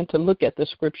we begin to look at the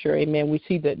scripture, amen, we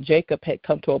see that Jacob had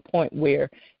come to a point where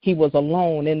he was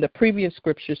alone. In the previous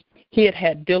scriptures, he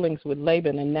had dealings with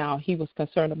Laban, and now he was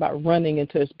concerned about running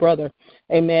into his brother.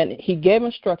 Amen. He gave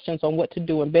instructions on what to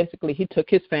do, and basically he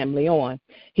took his family on.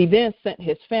 He then sent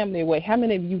his family away. How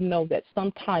many of you know that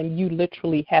sometimes you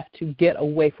literally have to get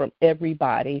away from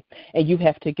everybody, and you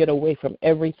have to get away from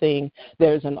everything?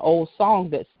 There's an old song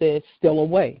that says, still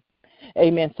away.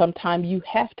 Amen. Sometimes you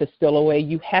have to steal away.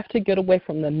 You have to get away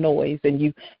from the noise, and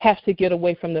you have to get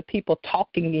away from the people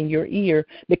talking in your ear,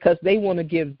 because they want to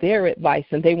give their advice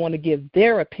and they want to give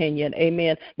their opinion.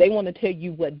 Amen. They want to tell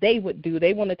you what they would do.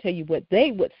 They want to tell you what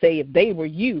they would say if they were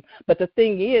you. But the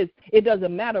thing is, it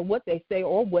doesn't matter what they say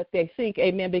or what they think.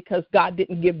 Amen. Because God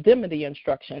didn't give them the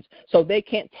instructions. So they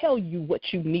can't tell you what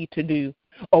you need to do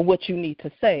or what you need to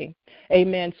say.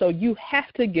 Amen. So you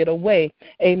have to get away.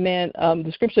 Amen.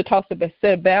 The scripture talks about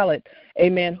Sanballat,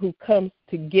 amen, who comes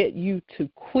to get you to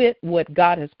quit what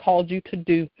God has called you to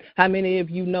do. How many of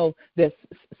you know that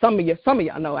some of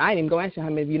y'all know, I ain't even going to ask you how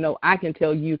many of you know, I can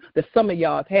tell you that some of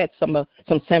y'all have had some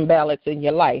Sanballats in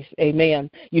your life. Amen.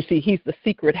 You see, he's the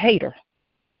secret hater.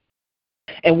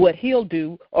 And what he'll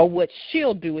do, or what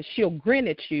she'll do, is she'll grin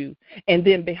at you, and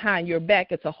then behind your back,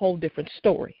 it's a whole different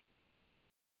story.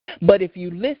 But if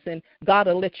you listen, God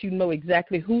will let you know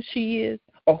exactly who she is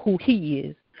or who he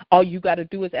is. All you got to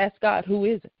do is ask God, who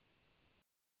is it?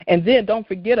 And then don't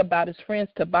forget about his friends,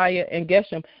 Tobiah and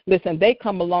Geshem. Listen, they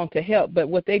come along to help, but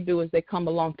what they do is they come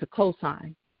along to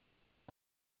co-sign.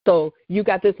 So you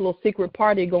got this little secret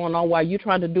party going on while you're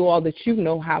trying to do all that you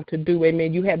know how to do.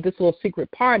 Amen. You have this little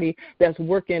secret party that's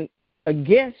working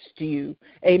against you,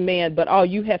 amen, but all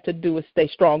you have to do is stay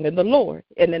strong in the Lord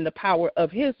and in the power of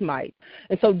his might.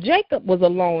 And so Jacob was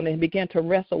alone and began to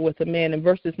wrestle with the man. In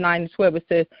verses 9 and 12, it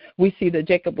says, we see that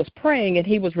Jacob was praying, and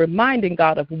he was reminding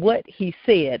God of what he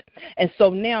said. And so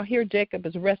now here Jacob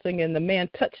is wrestling, and the man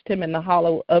touched him in the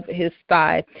hollow of his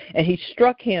thigh, and he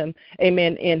struck him,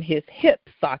 amen, in his hip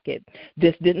socket.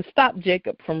 This didn't stop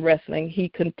Jacob from wrestling. He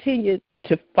continued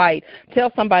to fight.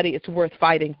 Tell somebody it's worth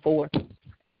fighting for.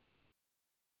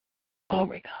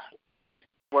 Glory God.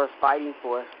 Worth fighting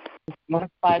for. Worth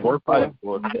fighting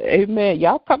for. Amen.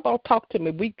 Y'all come on, talk to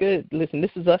me. We good. Listen,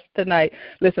 this is us tonight.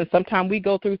 Listen, sometimes we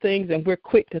go through things and we're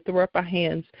quick to throw up our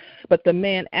hands. But the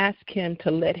man asked him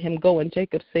to let him go, and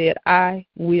Jacob said, I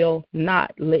will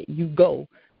not let you go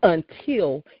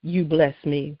until you bless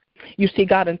me. You see,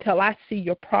 God, until I see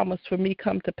your promise for me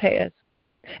come to pass,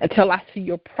 until I see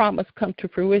your promise come to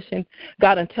fruition,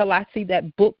 God, until I see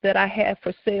that book that I have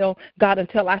for sale, God,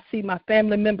 until I see my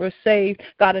family members saved,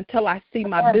 God, until I see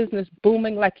my business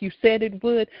booming like you said it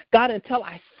would, God, until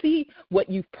I see what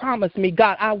you've promised me,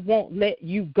 God, I won't let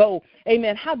you go.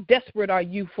 Amen. How desperate are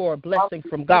you for a blessing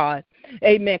from God?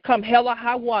 Amen. Come hell or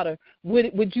high water,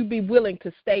 would you be willing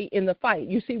to stay in the fight?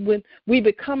 You see, when we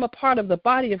become a part of the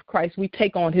body of Christ, we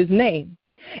take on his name.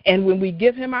 And when we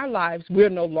give him our lives, we're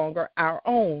no longer our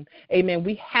own. Amen.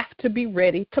 We have to be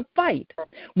ready to fight.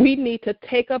 We need to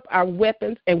take up our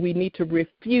weapons, and we need to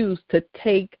refuse to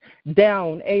take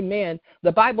down. Amen.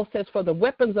 The Bible says, for the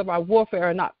weapons of our warfare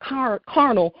are not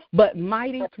carnal, but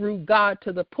mighty through God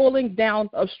to the pulling down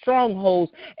of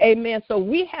strongholds. Amen. So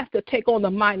we have to take on the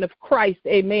mind of Christ.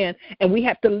 Amen. And we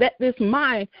have to let this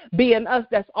mind be in us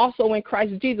that's also in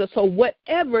Christ Jesus. So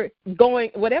whatever is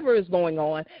going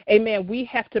on, amen, we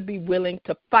have to be willing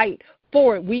to fight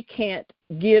for it. We can't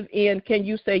give in. Can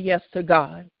you say yes to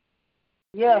God?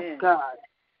 Yes, God.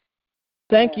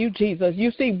 Thank you, Jesus.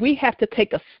 You see, we have to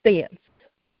take a stance.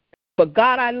 For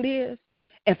God I live,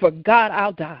 and for God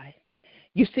I'll die.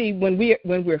 You see, when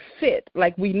we're fit,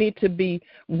 like we need to be,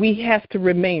 we have to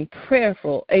remain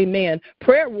prayerful. Amen.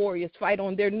 Prayer warriors fight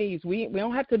on their knees. We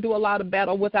don't have to do a lot of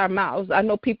battle with our mouths. I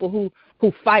know people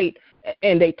who fight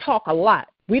and they talk a lot.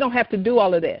 We don't have to do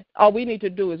all of that. All we need to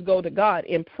do is go to God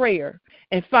in prayer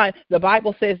and find. The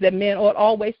Bible says that men ought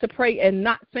always to pray and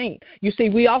not faint. You see,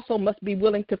 we also must be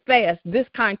willing to fast. This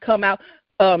kind come out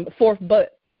forth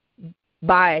but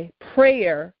by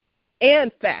prayer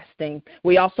and fasting.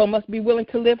 We also must be willing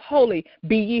to live holy.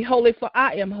 Be ye holy, for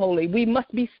I am holy. We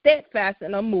must be steadfast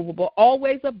and unmovable,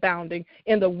 always abounding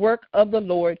in the work of the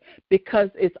Lord,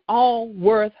 because it's all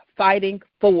worth fighting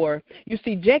for. You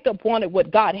see, Jacob wanted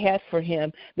what God had for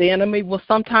him. The enemy will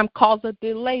sometimes cause a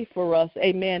delay for us.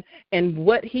 Amen. And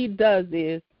what he does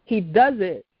is he does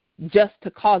it just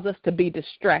to cause us to be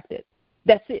distracted.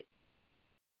 That's it.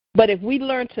 But if we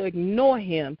learn to ignore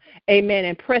him, amen,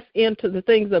 and press into the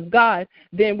things of God,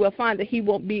 then we'll find that he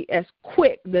won't be as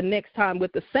quick the next time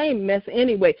with the same mess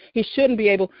anyway. He shouldn't be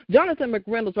able. Jonathan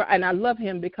McReynolds, and I love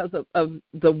him because of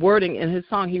the wording in his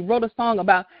song. He wrote a song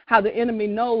about how the enemy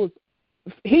knows.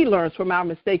 He learns from our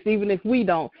mistakes, even if we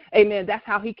don't. Amen. That's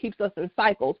how he keeps us in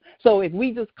cycles. So if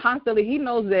we just constantly, he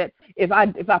knows that if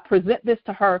I present this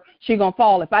to her, she's going to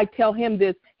fall. If I tell him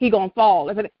this, he going to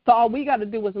fall. So all we got to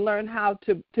do is learn how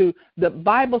to, the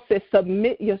Bible says,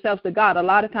 submit yourselves to God. A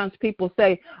lot of times people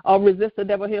say, oh, resist the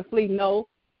devil, he'll flee. No.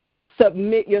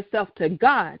 Submit yourself to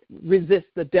God. Resist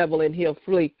the devil and he'll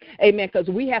flee. Amen. Because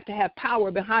we have to have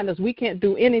power behind us. We can't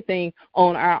do anything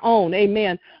on our own.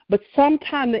 Amen. But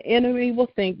sometimes the enemy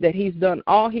will think that he's done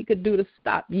all he could do to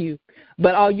stop you.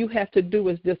 But all you have to do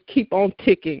is just keep on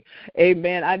ticking.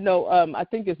 Amen. I know, I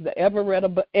think it's the Ever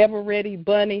Ready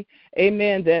Bunny.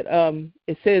 Amen. That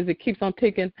it says it keeps on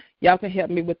ticking. Y'all can help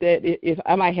me with that. If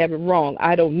I might have it wrong,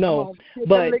 I don't know.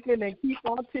 But and keep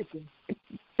on ticking.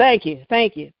 Thank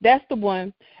you. That's the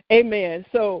one. Amen.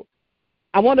 So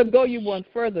I want to go you one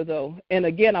further, though. And,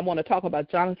 again, I want to talk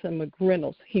about Jonathan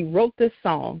McReynolds. He wrote this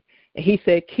song, and he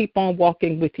said, keep on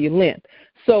walking with your limp.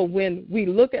 So when we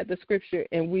look at the scripture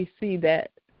and we see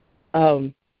that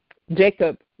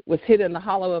Jacob was hit in the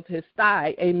hollow of his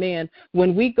thigh, amen,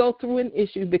 when we go through an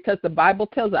issue, because the Bible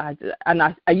tells us, and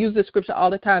I use this scripture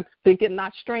all the time, think it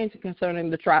not strange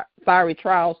concerning the fiery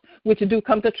trials which do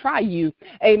come to try you,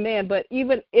 amen. But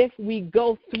even if we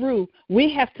go through,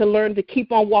 we have to learn to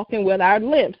keep on walking with our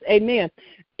limps, amen.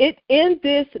 In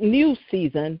this new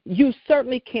season, you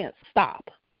certainly can't stop.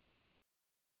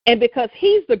 And because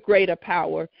he's the greater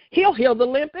power, he'll heal the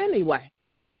limp anyway.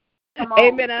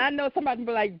 Amen. And I know somebody will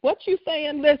be like, what you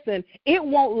saying? Listen, it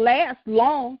won't last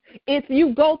long. If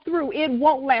you go through, it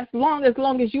won't last long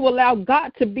as you allow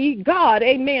God to be God.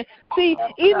 Amen. See,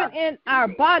 even in our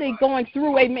body going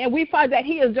through, amen, we find that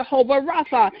he is Jehovah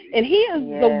Rapha, and he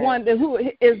is the one who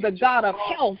is the God of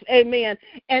health. Amen.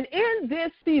 And in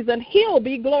this season, he'll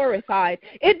be glorified.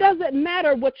 It doesn't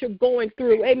matter what you're going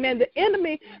through. Amen. The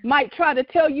enemy might try to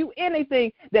tell you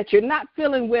anything, that you're not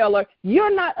feeling well or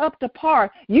you're not up to par.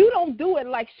 You don't do it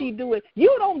like she do it.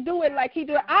 You don't do it like he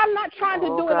do it. I'm not trying to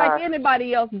do it like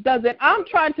anybody else does it. I'm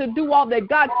trying to do all that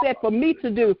God said for me to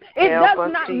do. It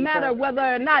does not matter whether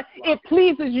or not it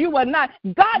pleases you or not.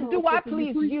 God, do I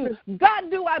please you?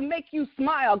 God, do I make you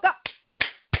smile? God,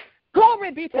 glory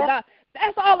be to God.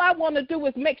 That's all I want to do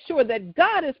is make sure that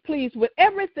God is pleased with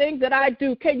everything that I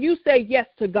do. Can you say yes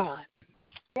to God?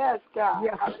 Yes, God.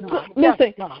 Yes, God.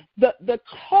 Listen, the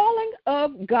calling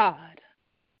of God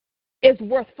is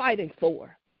worth fighting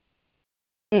for.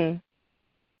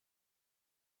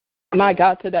 My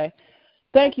God, today.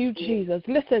 Thank you, Jesus.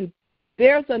 Listen,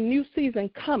 there's a new season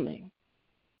coming.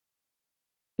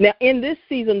 Now, in this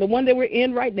season, the one that we're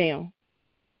in right now,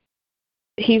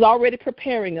 he's already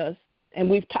preparing us, and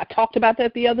we've talked about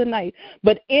that the other night.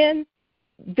 But in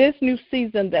this new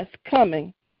season that's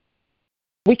coming,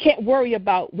 we can't worry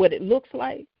about what it looks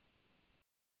like,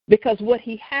 because what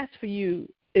he has for you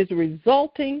is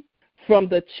resulting from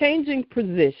the changing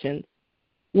positions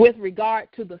with regard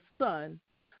to the sun,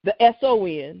 the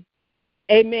S-O-N,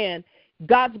 amen.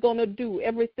 God's going to do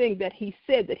everything that he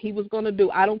said that he was going to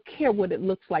do. I don't care what it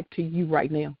looks like to you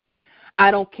right now. I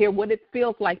don't care what it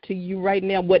feels like to you right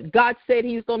now. What God said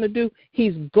he's going to do,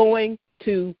 he's going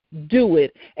to do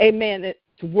it. Amen. It's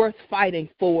worth fighting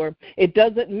for. It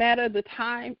doesn't matter the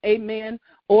time, amen,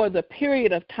 or the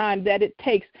period of time that it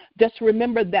takes. Just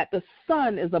remember that the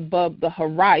sun is above the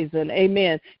horizon.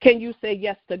 Amen. Can you say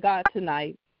yes to God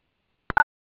tonight?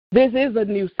 This is a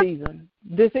new season.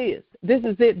 This is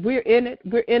it. We're in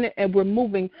it, and we're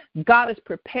moving. God is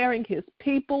preparing his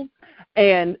people,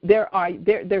 and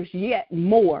there's yet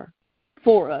more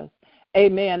for us.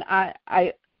 Amen. I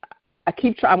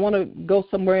keep trying. I want to go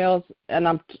somewhere else, and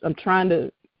I'm trying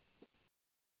to.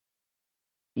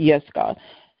 Yes, God.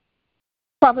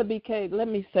 Prophet BK, let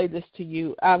me say this to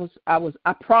you. I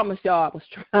promise y'all I was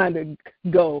trying to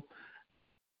go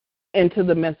into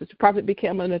the message. Prophet BK,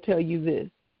 I'm going to tell you this.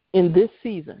 In this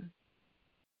season,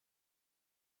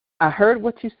 I heard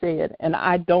what you said, and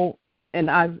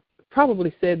I've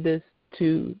probably said this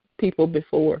to people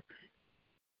before.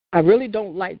 I really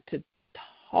don't like to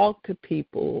talk to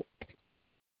people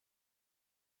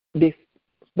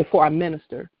before I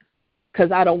minister,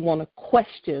 because I don't want to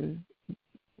question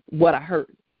what I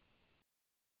heard.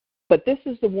 But this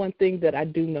is the one thing that I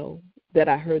do know that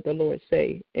I heard the Lord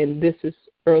say, and this is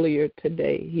earlier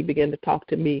today. He began to talk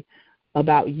to me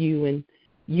about you, and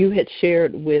you had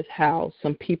shared with how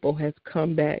some people have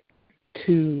come back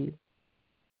to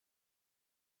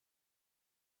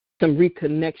some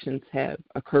reconnections have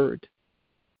occurred.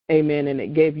 Amen. And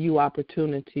it gave you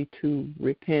opportunity to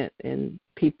repent, and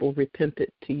people repented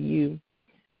to you.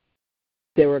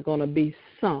 There are going to be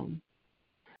some.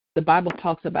 The Bible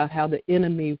talks about how the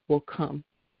enemy will come.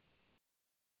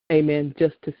 Amen.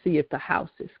 Just to see if the house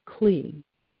is clean.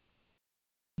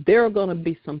 There are going to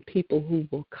be some people who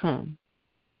will come,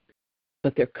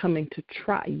 but they're coming to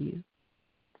try you.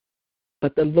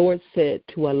 But the Lord said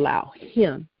to allow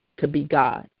him to be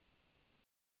God.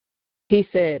 He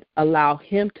said, allow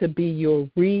him to be your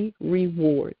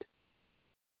reward.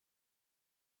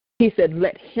 He said,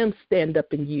 let him stand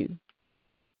up in you.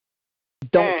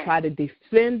 Don't try to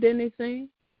defend anything.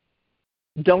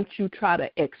 Don't you try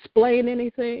to explain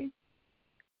anything.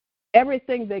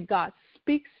 Everything that God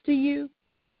speaks to you,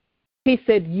 he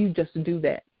said, you just do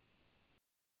that.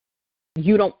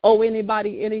 You don't owe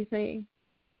anybody anything.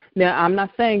 Now, I'm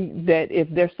not saying that if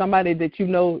there's somebody that you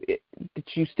know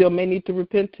that you still may need to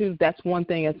repent to, that's one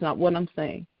thing. That's not what I'm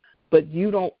saying. But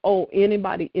you don't owe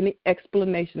anybody any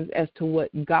explanations as to what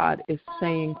God is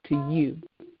saying to you.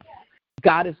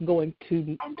 God is going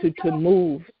to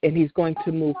move, and he's going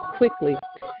to move quickly.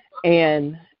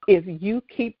 And if you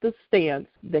keep the stance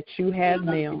that you have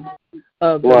now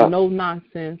of the no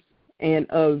nonsense and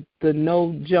of the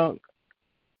no junk,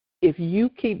 if you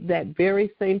keep that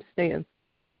very same stance,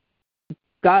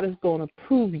 God is going to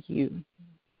prove you.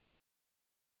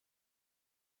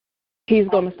 He's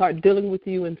going to start dealing with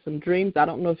you in some dreams. I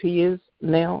don't know if he is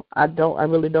now. I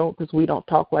really don't, because we don't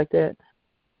talk like that.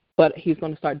 But he's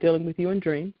going to start dealing with you in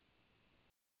dreams.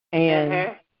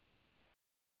 And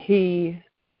he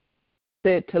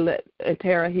said to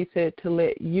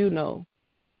let you know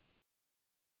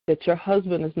that your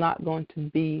husband is not going to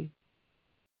be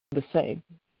the same.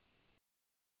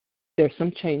 There's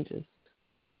some changes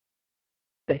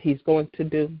that he's going to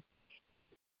do.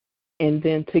 And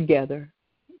then together,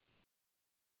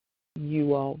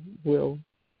 you all will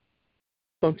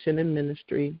function in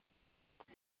ministry.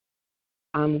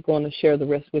 I'm going to share the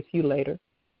rest with you later.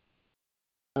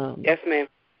 Yes, ma'am.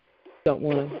 Don't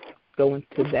want to go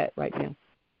into that right now.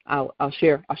 I'll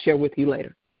share with you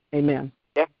later. Amen.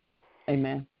 Yeah.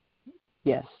 Amen.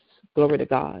 Yes. Glory to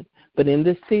God. But in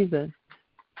this season,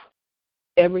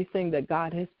 everything that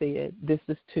God has said, this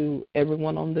is to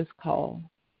everyone on this call,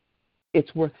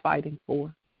 it's worth fighting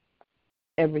for.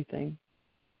 Everything.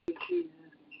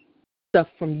 Stuff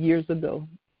from years ago.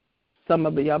 Some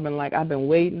of y'all been like, I've been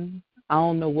waiting. I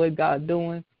don't know what God's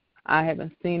doing. I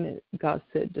haven't seen it. God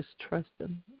said, just trust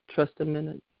him. Trust him in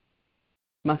it.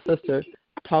 My sister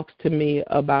talks to me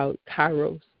about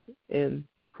Kairos and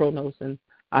Chronos, and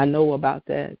I know about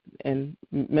that and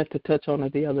meant to touch on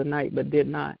it the other night, but did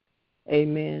not.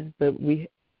 Amen. But we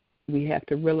have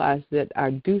to realize that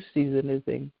our due season is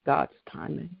in God's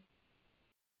timing.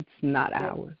 It's not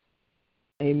ours.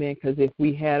 Amen. Because if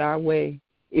we had our way,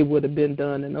 it would have been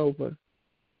done and over.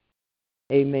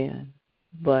 Amen.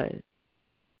 But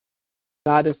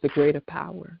God is the greater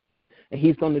power, and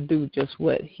he's going to do just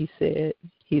what he said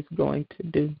he's going to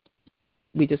do.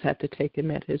 We just have to take him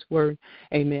at his word.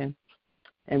 Amen.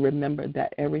 And remember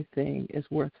that everything is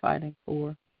worth fighting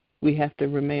for. We have to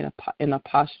remain in a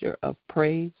posture of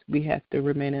praise. We have to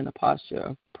remain in a posture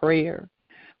of prayer.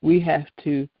 We have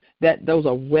to, those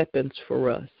are weapons for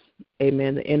us.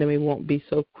 Amen. The enemy won't be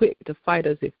so quick to fight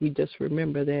us if we just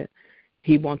remember that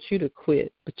he wants you to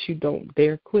quit, but you don't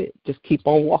dare quit. Just keep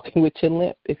on walking with your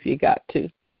limp if you got to.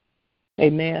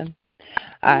 Amen.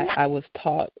 I was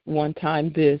taught one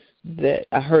time that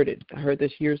I heard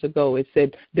this years ago. It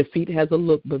said, defeat has a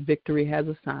look, but victory has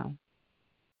a sound.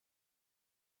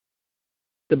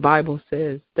 the Bible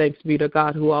says, thanks be to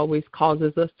God who always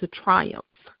causes us to triumph.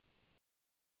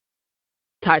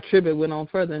 Ty Tribbett went on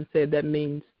further and said that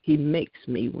means he makes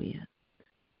me win.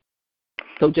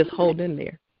 So just hold in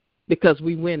there because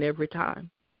we win every time.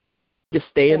 Just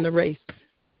stay in the race.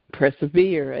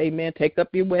 Persevere. Amen. Take up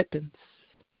your weapons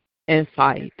and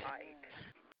fight.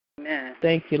 Amen.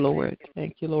 Thank you, Lord.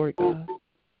 Thank you, Lord God.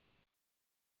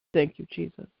 Thank you,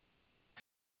 Jesus.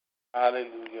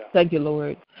 Hallelujah. Thank you,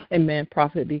 Lord. Amen.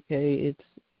 Prophet BK,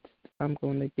 I'm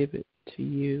going to give it to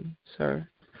you, sir.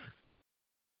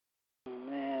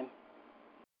 Amen.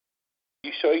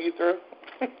 You sure you through?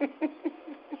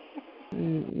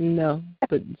 No,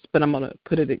 but I'm going to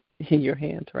put it in your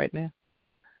hands right now.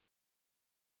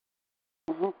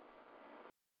 Mm-hmm.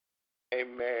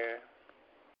 Amen.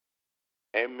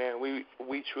 Amen.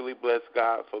 We truly bless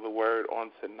God for the word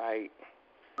on tonight,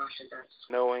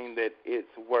 knowing that it's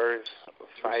worth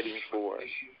fighting for.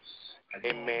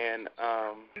 Amen.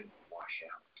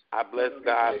 I bless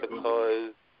God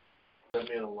because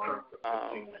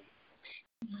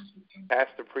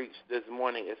Pastor preached this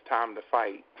morning, it's time to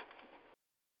fight.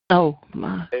 Oh,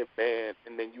 my. Amen.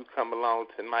 And then you come along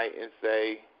tonight and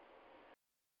say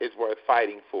it's worth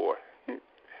fighting for.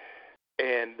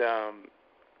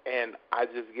 And I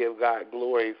just give God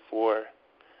glory for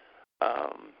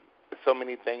so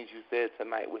many things you said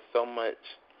tonight with so much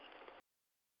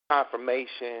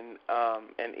confirmation,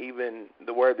 and even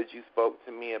the word that you spoke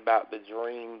to me about the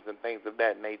dreams and things of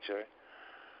that nature.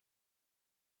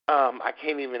 I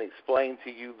can't even explain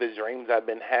to you the dreams I've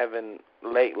been having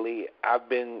lately. I've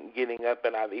been getting up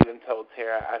and I've even told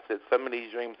Tara, I said, some of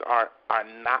these dreams are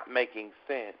not making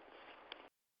sense.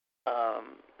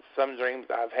 Some dreams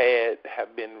I've had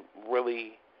have been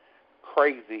really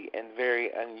crazy and very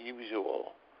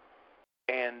unusual.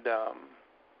 And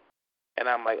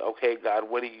I'm like, okay, God,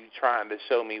 what are you trying to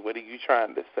show me? What are you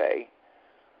trying to say?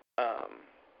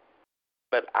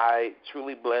 But I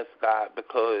truly bless God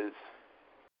because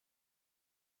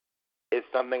it's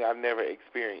something I've never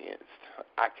experienced.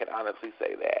 I can honestly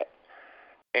say that.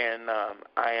 And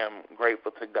I am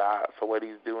grateful to God for what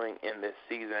he's doing in this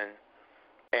season.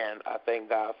 And I thank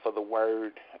God for the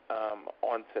word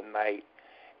on tonight.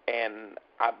 And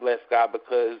I bless God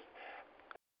because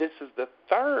this is the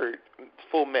third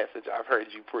full message I've heard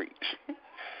you preach.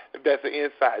 That's an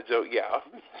inside joke, y'all.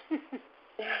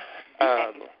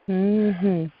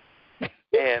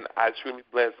 And I truly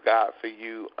bless God for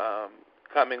you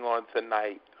coming on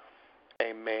tonight,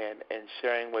 amen, and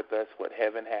sharing with us what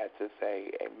heaven had to say,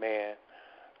 amen.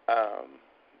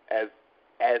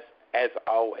 As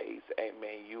always,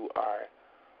 amen, you are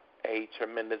a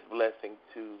tremendous blessing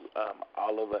to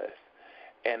all of us.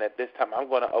 And at this time, I'm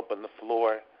going to open the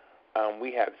floor.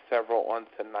 We have several on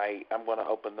tonight. I'm going to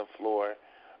open the floor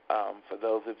for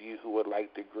those of you who would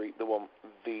like to greet the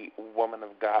woman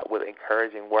of God with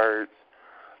encouraging words.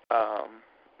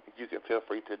 You can feel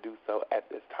free to do so at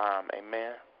this time.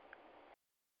 Amen.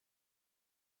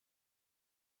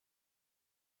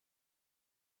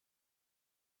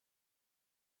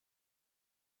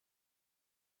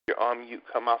 You're on mute.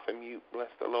 Come off of mute. Bless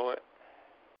the Lord.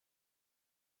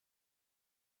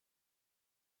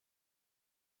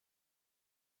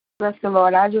 Bless the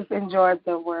Lord. I just enjoyed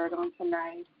the word on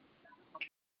tonight.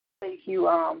 Thank you,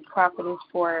 Prophetess,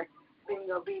 for being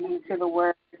obedient to the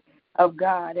word of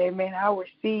God. Amen. I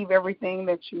receive everything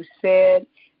that you said.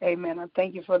 Amen. I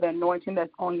thank you for the anointing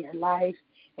that's on your life.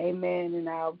 Amen. And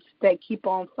I'll keep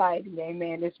on fighting.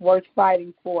 Amen. It's worth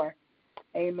fighting for.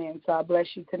 Amen. So I bless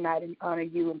you tonight and honor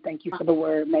you and thank you for the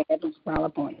word. May heaven smile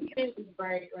upon you.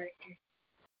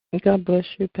 God bless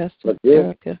you, Pastor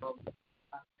Erica.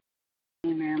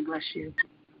 Amen. Bless you.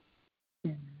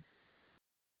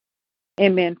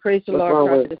 Amen. Praise the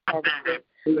Lord.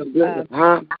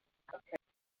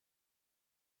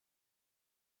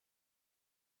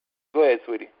 Go ahead,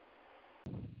 sweetie.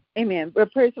 Amen. Well,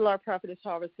 praise the Lord, Prophetess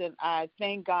Harbison. I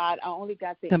thank God. I only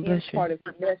got the end part of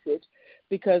the message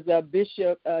because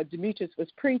Bishop Demetrius was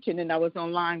preaching and I was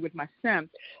online with my son.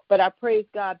 But I praise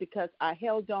God because I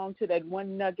held on to that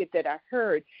one nugget that I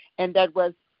heard, and that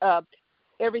was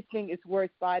everything is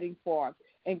worth fighting for.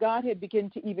 And God had begun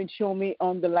to even show me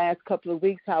on the last couple of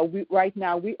weeks how right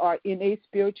now we are in a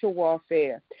spiritual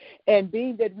warfare. And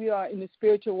being that we are in a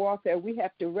spiritual warfare, we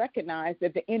have to recognize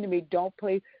that the enemy don't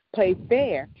play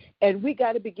fair. And we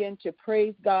got to begin to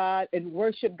praise God and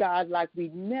worship God like we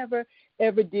never,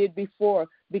 ever did before,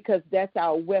 because that's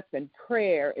our weapon.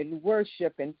 Prayer and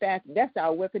worship and fasting, that's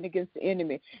our weapon against the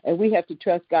enemy. And we have to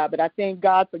trust God. But I thank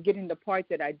God for getting the part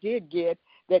that I did get,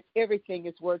 that everything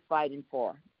is worth fighting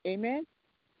for. Amen.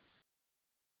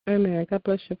 Amen. God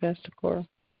bless you, Pastor Cora.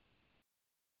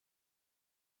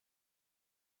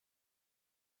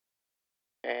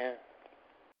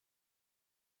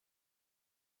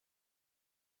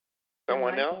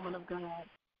 else? Woman of God.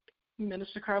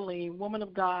 Minister Carlene, woman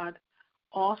of God,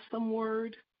 awesome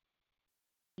word.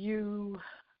 You,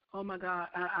 oh my God,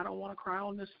 I don't want to cry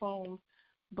on this phone,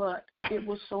 but it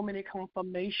was so many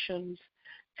confirmations.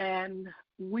 And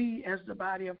we, as the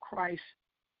body of Christ,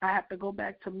 I have to go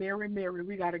back to Mary.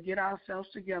 We got to get ourselves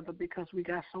together because we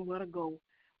got somewhere to go.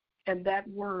 And that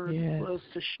word was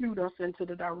to shoot us into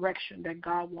the direction that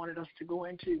God wanted us to go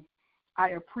into. I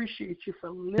appreciate you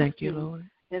for listening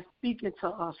and speaking to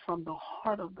us from the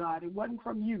heart of God. It wasn't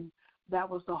from you. That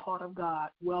was the heart of God.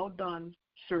 Well done,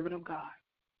 servant of God.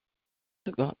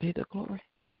 To God be the glory.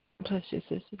 Bless you,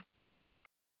 sister.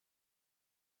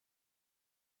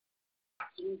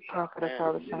 Prophetess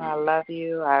Harbison, I love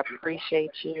you. I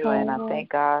appreciate you, and I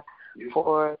thank God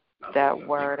for that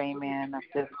word. Amen. Of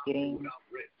just getting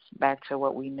back to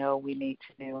what we know we need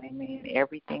to do. Amen.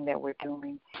 Everything that we're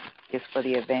doing is for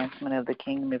the advancement of the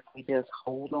kingdom if we just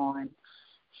hold on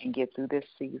and get through this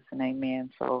season. Amen.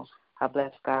 So I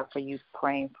bless God for you,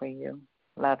 praying for you.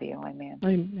 Love you. Amen.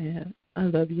 Amen. I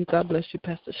love you. God bless you,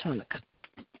 Pastor Shanika.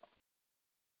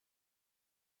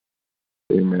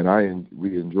 Amen.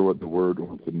 We enjoyed the word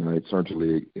on tonight.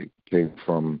 Certainly it came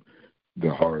from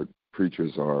the heart.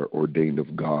 Preachers are ordained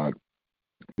of God.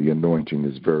 The anointing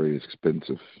is very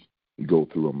expensive. You go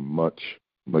through much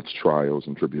trials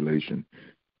and tribulation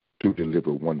to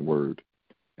deliver one word.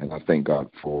 And I thank God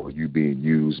for you being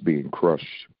used, being crushed,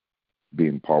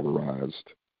 being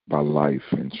pulverized by life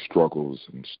and struggles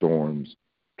and storms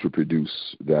to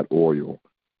produce that oil,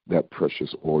 that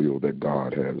precious oil that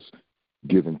God has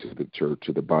given to the church,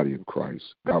 to the body of Christ.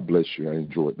 God bless you. I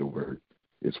enjoyed the word.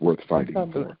 It's worth fighting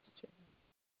God for. Bless you.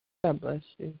 God bless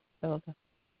you, Elder.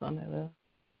 Amen.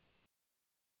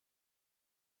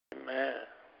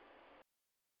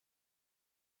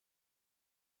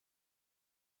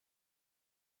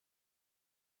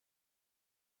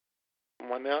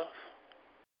 Someone else?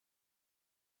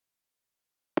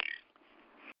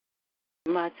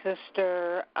 My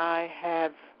sister, I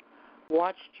have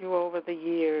watched you over the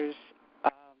years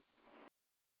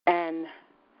and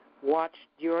watched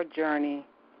your journey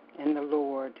in the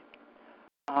Lord.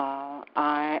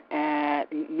 I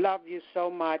love you so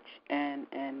much and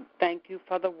thank you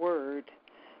for the word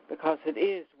because it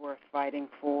is worth fighting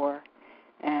for.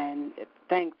 And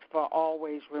thanks for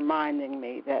always reminding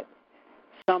me that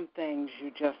some things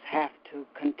you just have to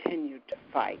continue to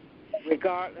fight.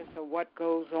 Regardless of what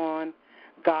goes on,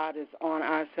 God is on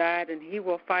our side, and he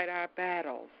will fight our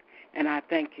battles. And I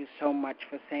thank you so much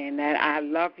for saying that. I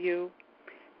love you,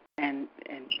 and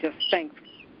just thanks.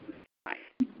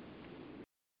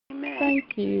 Amen.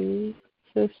 Thank you,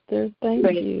 sister. Thank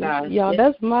Praise you. God. Y'all,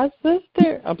 that's my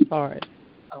sister. I'm sorry.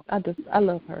 I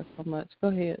love her so much. Go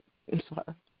ahead. I'm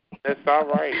sorry. That's all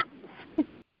right.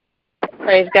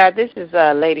 Praise God. This is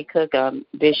Lady Cook,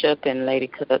 Bishop and Lady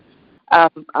Cook.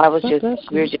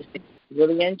 We just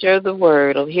really enjoyed the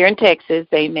word. Here in Texas,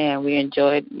 amen.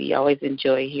 We always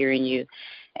enjoy hearing you.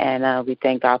 And we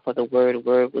thank God for the word. The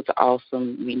word was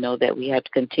awesome. We know that we have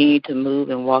to continue to move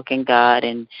and walk in God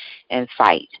and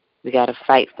fight. We got to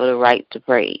fight for the right to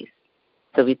praise.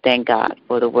 So we thank God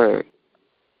for the word.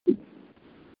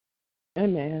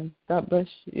 Amen. God bless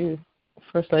you,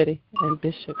 First Lady and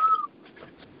Bishop.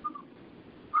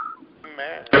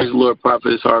 Amen. Praise the Lord,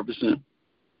 Prophetess Harbison.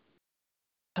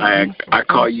 I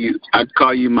call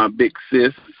you my big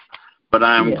sis, but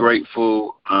I am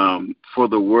grateful for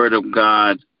the word of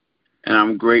God, and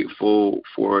I'm grateful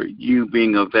for you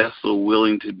being a vessel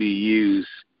willing to be used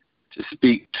to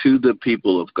speak to the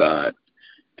people of God.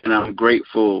 And I'm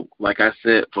grateful, like I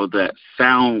said, for that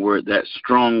sound word, that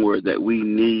strong word that we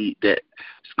need that's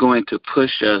going to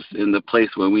push us in the place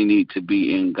where we need to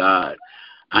be in God.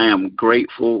 I am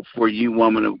grateful for you,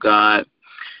 woman of God.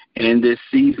 And in this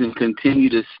season, continue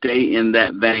to stay in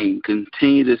that vein.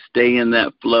 Continue to stay in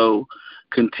that flow.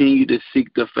 Continue to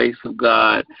seek the face of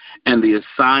God. And the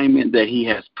assignment that he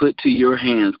has put to your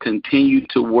hands, continue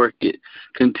to work it.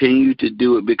 Continue to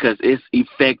do it because it's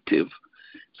effective.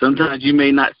 Sometimes you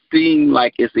may not seem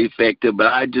like it's effective,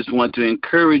 but I just want to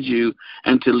encourage you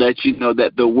and to let you know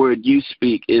that the word you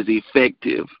speak is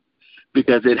effective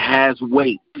because it has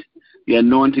weight. The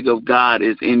anointing of God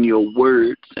is in your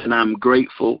words, and I'm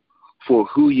grateful for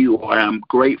who you are. I'm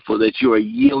grateful that you're a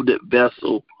yielded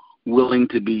vessel willing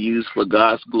to be used for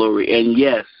God's glory. And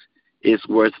yes, it's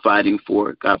worth fighting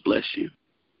for. God bless you.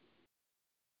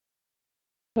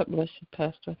 God bless you,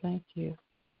 Pastor. Thank you.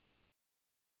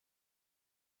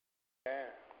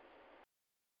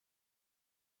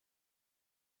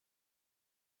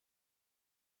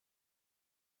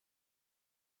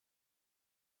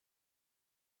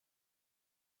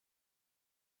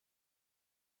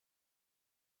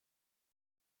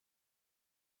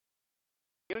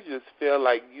 you just feel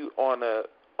like you on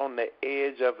the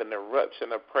edge of an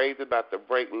eruption of praise about to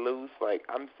break loose. Like,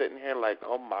 I'm sitting here like,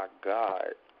 oh, my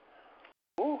God.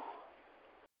 Ooh.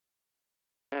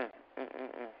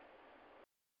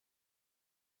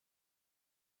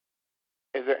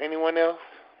 Is there anyone else?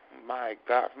 My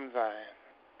God, from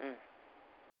Zion.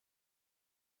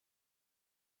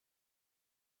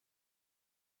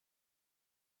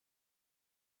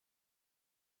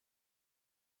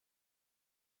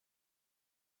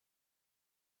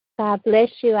 God bless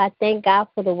you. I thank God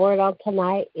for the word on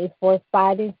tonight. It's worth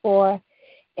fighting for,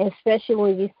 especially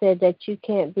when you said that you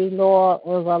can't be loyal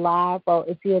or reliable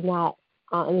if you're not,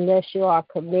 unless you are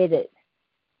committed.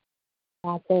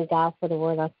 I thank God for the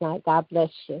word on tonight. God bless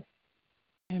you.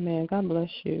 Amen. God bless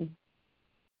you.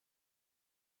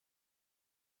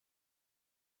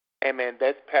 Amen.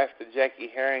 That's Pastor Jackie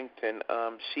Harrington.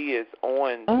 She is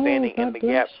on standing in the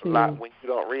gap a lot when you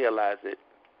don't realize it.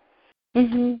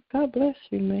 God bless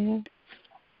you, man.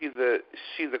 She's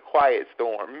a quiet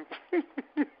storm.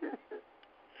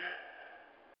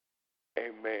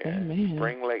 Amen.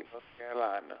 Spring Lake, North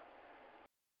Carolina.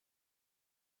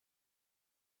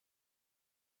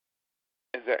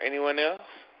 Is there anyone else?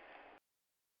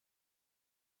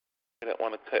 I don't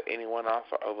want to cut anyone off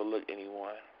or overlook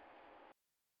anyone.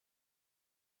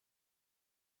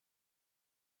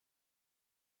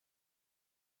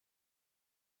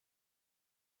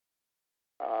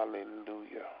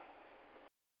 Hallelujah.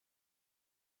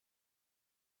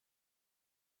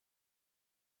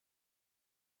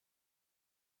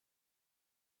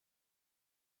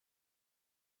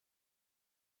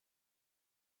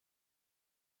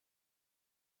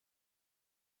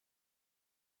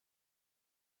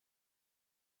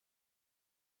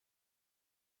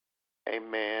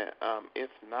 Amen. If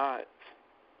not,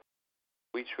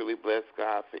 we truly bless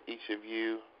God for each of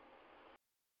you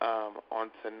on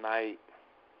tonight.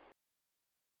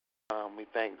 We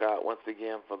thank God once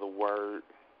again for the word.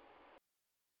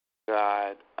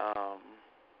 God,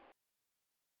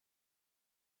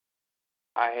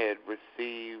 I had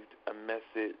received a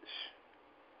message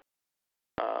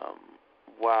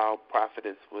while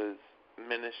Prophetess was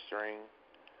ministering,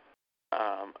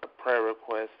 a prayer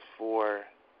request for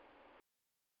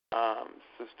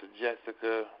Sister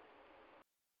Jessica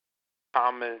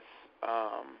Thomas.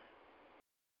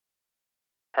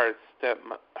 Her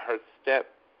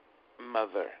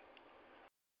stepmother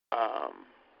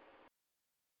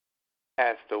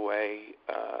passed away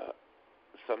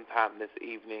sometime this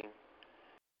evening,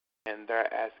 and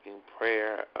they're asking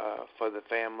prayer for the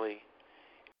family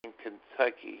in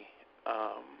Kentucky.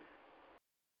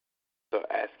 So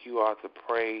ask you all to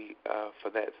pray for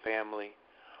that family.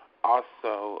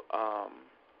 Also,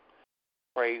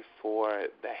 pray for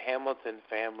the Hamilton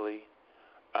family.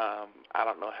 I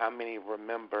don't know how many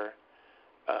remember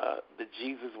the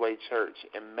Jesus Way Church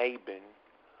in Mabin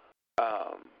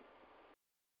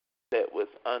that was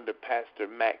under Pastor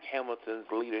Mac Hamilton's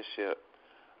leadership.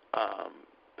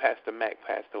 Pastor Mac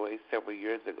passed away several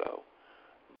years ago,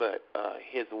 but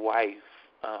his wife,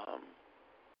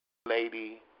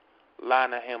 Lady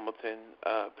Lana Hamilton,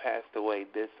 passed away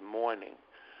this morning.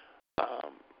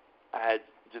 I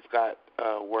just got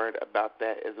word about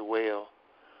that as well.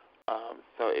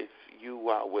 So if you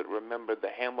would remember the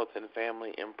Hamilton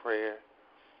family in prayer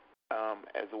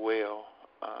as well.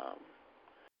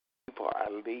 People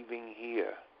are leaving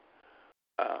here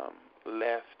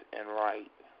left and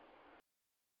right.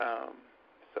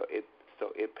 So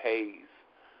it pays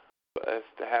for us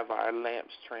to have our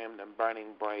lamps trimmed and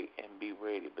burning bright and be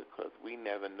ready, because we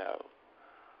never know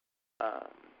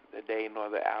the day nor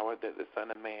the hour that the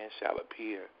Son of Man shall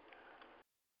appear.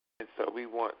 And so we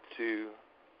want to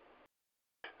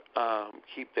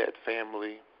keep that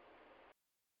family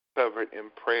covered in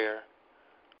prayer.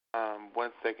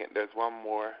 1 second, there's one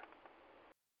more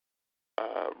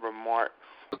remarks.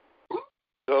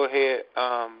 Go ahead,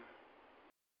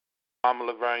 Mama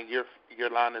Laverne. Your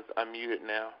line is unmuted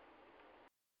now.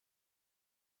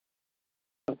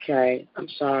 Okay, I'm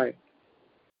sorry.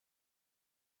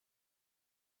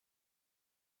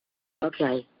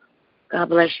 Okay, God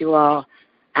bless you all.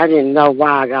 I didn't know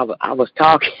why I was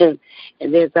talking,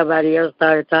 and then somebody else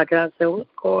started talking. I said, what's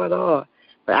going on?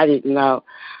 But I didn't know.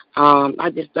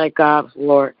 I just thank God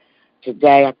for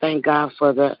today. I thank God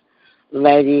for the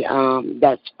lady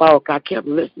that spoke. I kept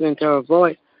listening to her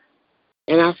voice,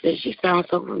 and I said, she sounds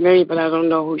so familiar, but I don't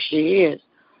know who she is.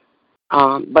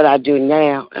 But I do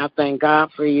now. I thank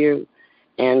God for you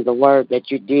and the word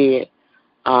that you did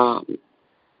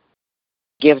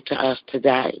give to us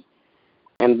today.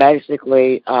 And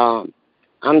basically,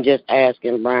 I'm just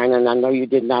asking, Brian, and I know you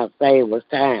did not say it was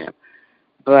time,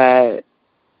 but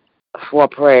for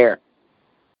prayer,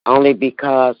 only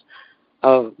because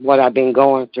of what I've been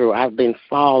going through. I've been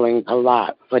falling a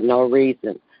lot for no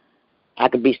reason. I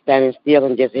could be standing still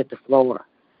and just hit the floor.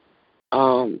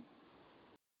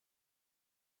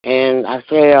 And I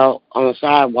fell on the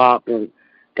sidewalk and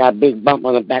got a big bump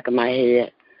on the back of my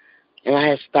head. And I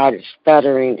had started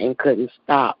stuttering and couldn't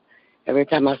stop. Every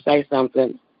time I say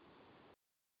something,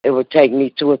 it would take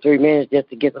me 2 or 3 minutes just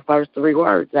to get the first 3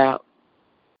 words out.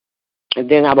 And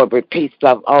then I would repeat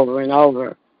stuff over and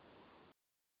over,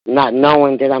 not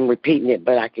knowing that I'm repeating it,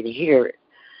 but I can hear it.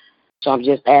 So I'm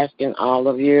just asking all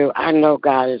of you. I know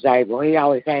God is able. He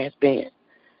always has been.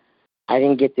 I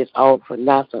didn't get this old for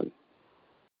nothing.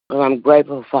 And I'm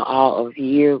grateful for all of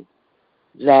you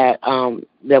that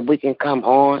we can come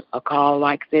on a call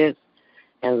like this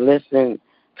and listen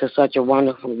to such a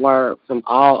wonderful word from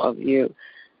all of you,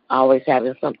 always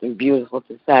having something beautiful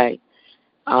to say.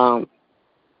 I'm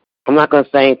not going to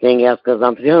say anything else because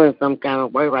I'm feeling some kind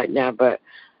of way right now, but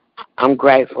I'm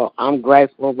grateful. I'm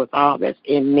grateful with all that's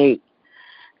in me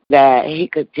that he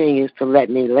continues to let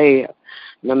me live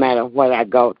no matter what I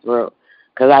go through.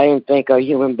 Because I didn't think a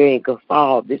human being could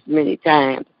fall this many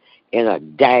times in a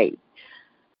day.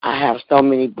 I have so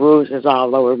many bruises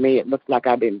all over me. It looks like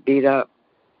I've been beat up.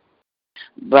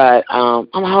 But I'm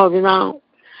holding on.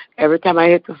 Every time I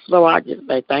hit the floor, I just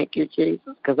say, thank you, Jesus,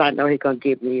 because I know he's going to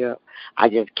give me up. I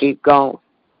just keep going,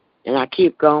 and I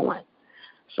keep going.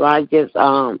 So I just,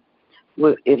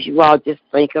 if you all just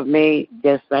think of me,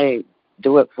 just say,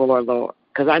 do it for the Lord,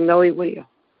 because I know he will.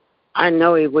 I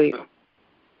know he will.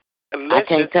 Let's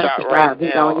just stop right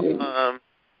now.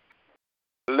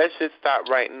 Let's just stop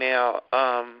right now.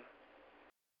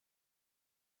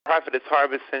 Prophetess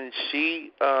Harbison,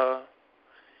 she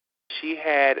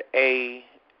had a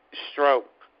stroke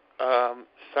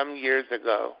some years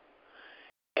ago,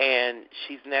 and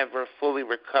she's never fully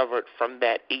recovered from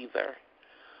that either.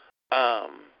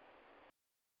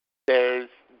 There's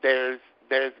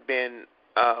been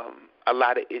a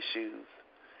lot of issues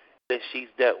that she's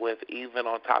dealt with, even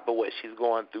on top of what she's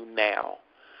going through now.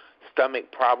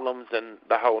 Stomach problems and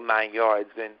the whole 9 yards.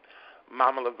 And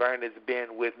Mama Laverne has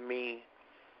been with me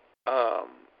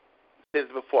since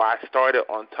before I started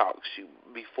on Talk Shoe.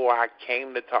 Before I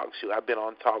came to Talk Shoe, I've been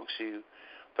on Talk Shoe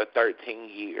for 13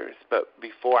 years. But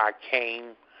before I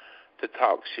came to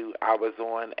Talk Shoe, I was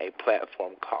on a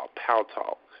platform called Pow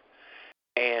Talk.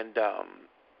 And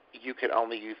you could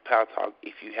only use Pow Talk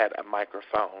if you had a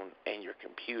microphone and your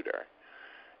computer.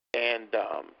 And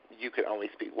you could only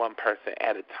speak one person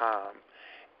at a time.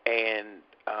 And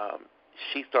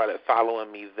she started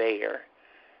following me there.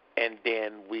 And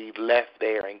then we left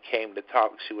there and came to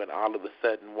Talk Shoe, and all of a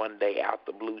sudden, one day out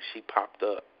the blue, she popped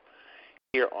up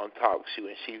here on Talk Shoe,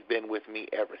 and she's been with me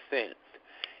ever since.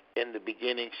 In the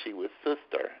beginning, she was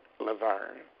Sister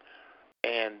Laverne,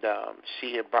 and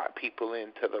she had brought people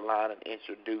into the line and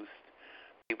introduced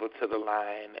people to the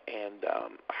line, and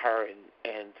her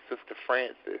and Sister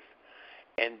Francis.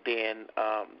 And then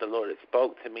the Lord had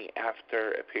spoke to me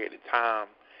after a period of time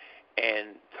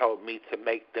and told me to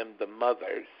make them the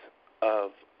mothers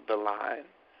of the line.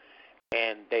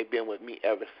 And they've been with me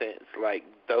ever since. Like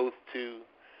those two,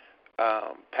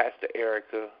 Pastor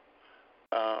Erica,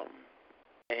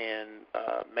 and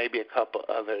maybe a couple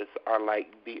others are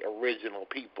like the original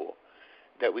people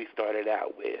that we started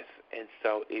out with. And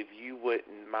so if you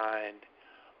wouldn't mind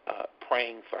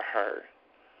praying for her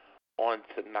on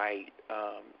tonight,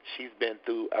 she's been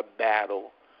through a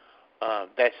battle.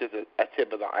 That's just a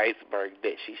tip of the iceberg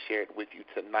that she shared with you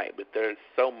tonight, but there's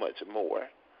so much more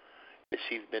that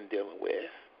she's been dealing with.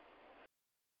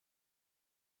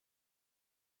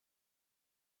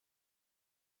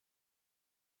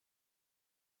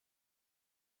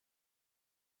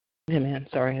 Amen.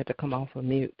 Sorry, I had to come off of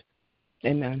mute.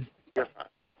 Amen. You're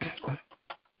fine.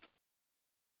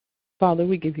 Father,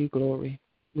 we give you glory.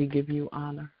 We give you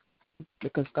honor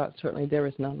because, God, certainly there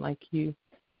is none like you.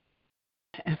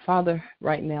 And, Father,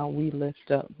 right now we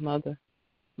lift up Mother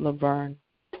Laverne.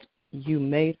 You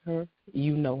made her,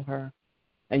 you know her,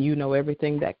 and you know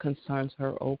everything that concerns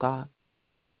her, oh God.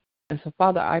 And so,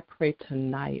 Father, I pray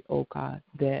tonight, oh God,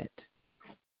 that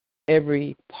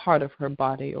every part of her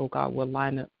body, oh God, will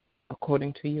line up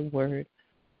according to your word.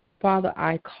 Father,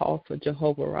 I call for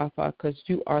Jehovah Rapha because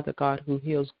you are the God who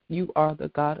heals. You are the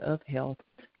God of health.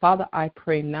 Father, I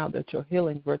pray now that your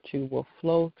healing virtue will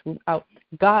flow throughout.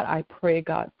 God, I pray,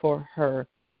 God, for her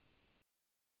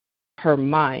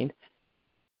mind.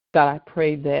 God, I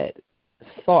pray that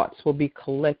thoughts will be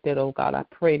collected, oh God. I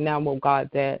pray now, oh God,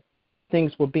 that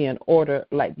things will be in order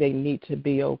like they need to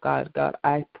be, oh God. God,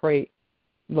 I pray,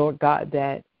 Lord God,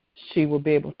 that she will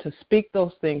be able to speak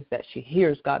those things that she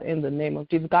hears, God, in the name of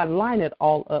Jesus. God, line it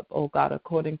all up, oh God,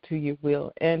 according to your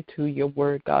will and to your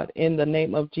word, God, in the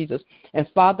name of Jesus. And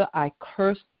Father, I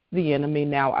curse the enemy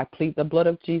now. I plead the blood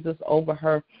of Jesus over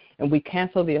her, and we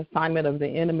cancel the assignment of the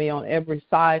enemy on every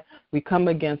side. We come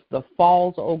against the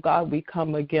falls, oh God. We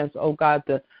come against, oh God,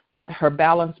 her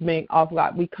balance being off,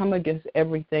 God. We come against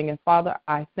everything. And Father,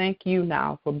 I thank you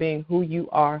now for being who you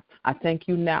are. I thank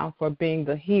you now for being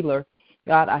the healer.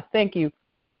 God, I thank you,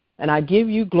 and I give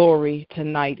you glory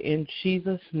tonight in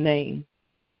Jesus' name.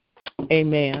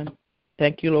 Amen.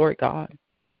 Thank you, Lord God.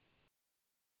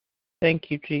 Thank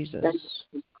you, Jesus.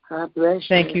 God bless you.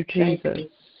 Thank you, Jesus.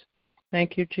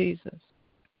 Thank you, Jesus.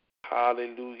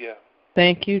 Hallelujah.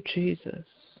 Thank you, Jesus.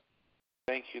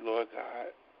 Thank you, Lord God.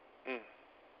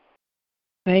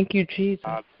 Thank you, Jesus.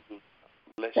 Hallelujah.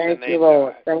 Bless Thank your name, you,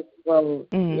 Lord. God. Thank you, Lord.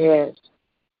 Yes.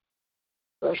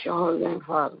 Bless your holy name,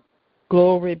 Father.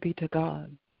 Glory be to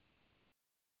God.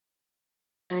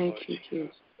 Thank you,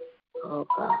 Jesus. Oh,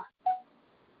 God.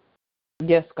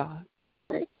 Yes, God.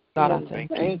 Thank God, you. I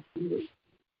thank you.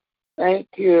 Thank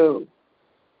you.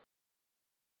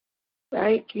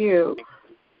 Thank you.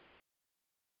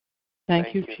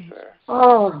 Thank you, Jesus. Sir.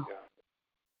 Oh.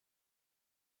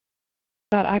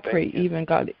 God, I pray even,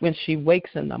 God, when she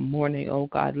wakes in the morning, oh,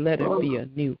 God, let it be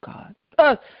anew, God.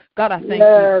 God, I thank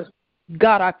you.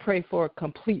 God, I pray for a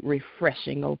complete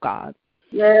refreshing, oh, God.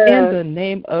 Yes. In the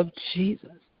name of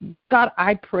Jesus. God,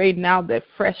 I pray now that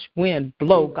fresh wind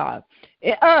blow, God.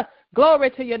 Glory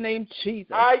to your name,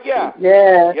 Jesus. Yeah.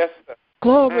 Yes. Yes, sir.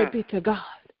 Glory be to God.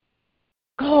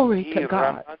 Glory to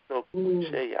God.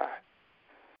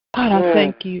 God, I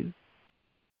thank you.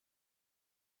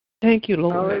 Thank you,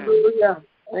 Lord. Hallelujah.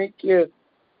 Thank you.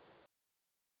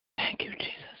 Thank you,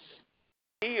 Jesus.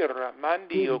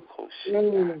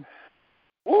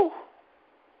 Woo.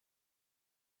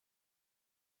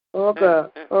 Oh,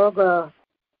 God. Oh, God.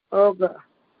 Oh, God.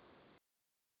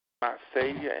 My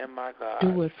Savior and my God.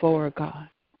 Do it for her, God.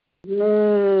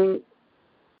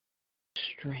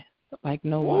 Strength like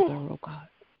no other, oh, God.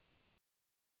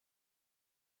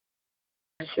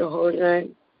 That's your holy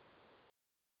name.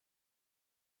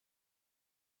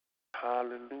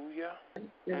 Hallelujah.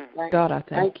 God, I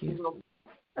thank you.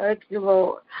 Thank you,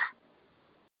 Lord.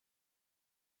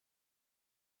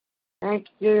 Thank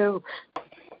you.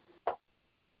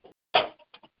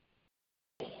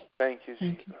 Thank you, Jesus.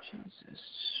 Thank you, Jesus.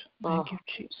 Thank you,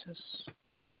 Jesus.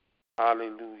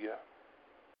 Hallelujah.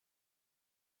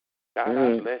 God,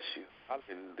 I bless you.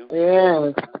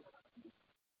 Hallelujah.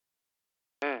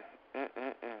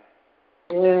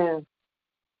 Yeah.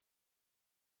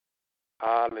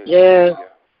 Hallelujah. Yes.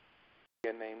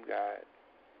 Your name, God.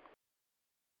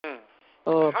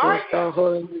 Oh, bless the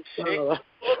holy name.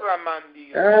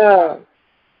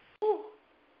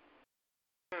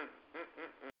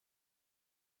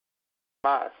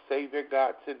 My Savior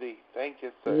God to thee. Thank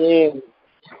you, sir. Yeah.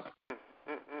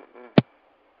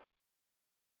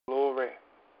 Glory.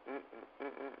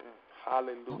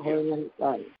 Hallelujah.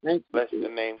 Bless the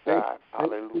name, God.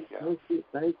 Hallelujah.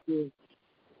 Thank you.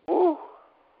 Woo.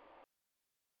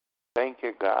 Thank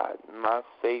you, God, my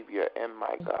Savior and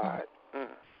my God.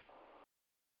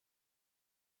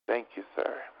 Thank you,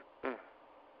 sir.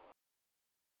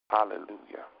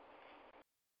 Hallelujah.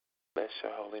 Bless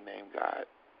your holy name, God.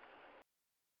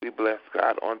 We bless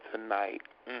God on tonight.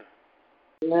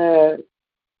 Yes.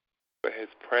 For his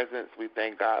presence, we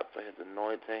thank God for his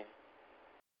anointing.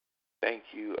 Thank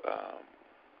you,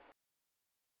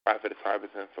 Prophetess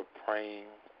Harbison, for praying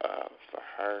for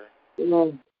her.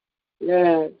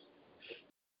 Yes.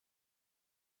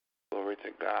 Glory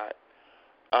to God.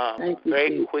 Thank you,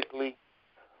 very quickly,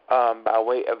 by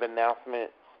way of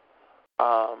announcements,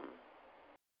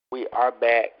 we are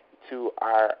back to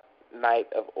our night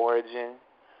of origin,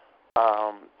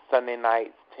 Sunday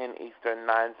nights, 10 Eastern,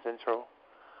 9 Central.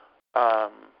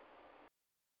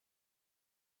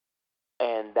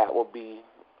 And that will be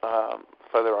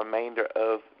for the remainder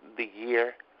of the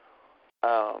year,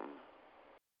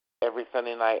 every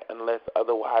Sunday night unless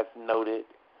otherwise noted.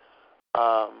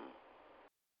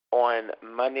 On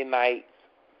Monday nights,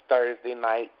 Thursday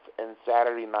nights, and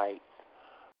Saturday nights,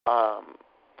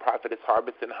 Prophetess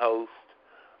Harbison hosts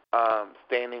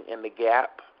Standing in the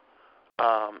Gap,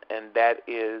 and that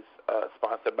is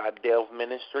sponsored by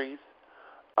Ministries.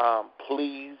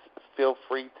 Please feel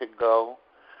free to go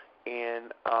in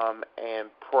and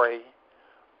pray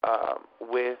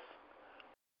with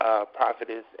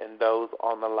Prophetess and those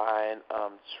on the line.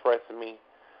 Trust me,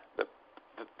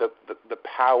 the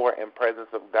power and presence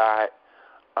of God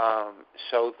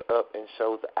shows up and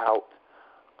shows out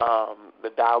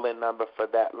The dial-in number for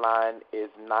that line is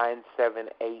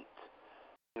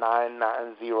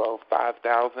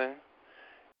 978-990-5000,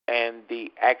 and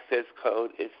the access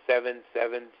code is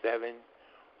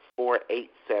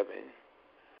 777487.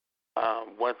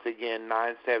 Once again,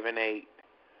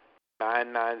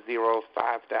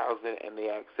 978-990-5000, and the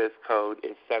access code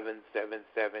is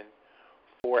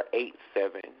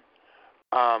 777487.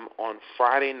 On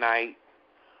Friday night,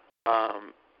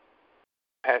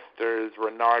 Pastors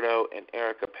Renardo and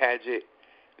Erica Paget,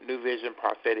 New Vision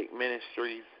Prophetic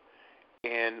Ministries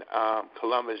in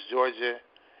Columbus, Georgia,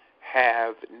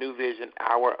 have New Vision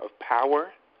Hour of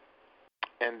Power,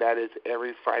 and that is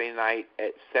every Friday night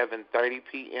at 7:30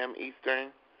 p.m.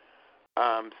 Eastern,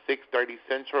 6:30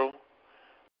 Central,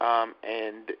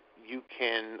 and you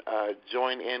can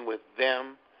join in with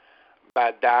them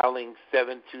by dialing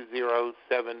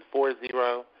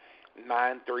 720-740-9329.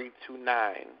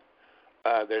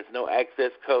 There's no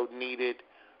access code needed.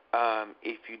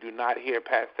 If you do not hear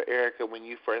Pastor Erica when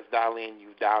you first dial in,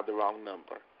 you dialed the wrong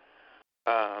number.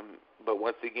 But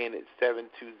once again, it's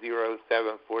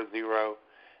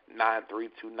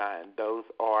 720-740-9329. Those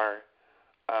are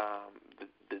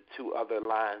the two other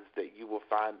lines that you will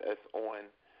find us on,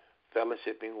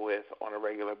 fellowshipping with on a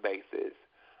regular basis.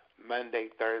 Monday,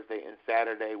 Thursday, and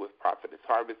Saturday with Prophetess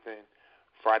Harbison.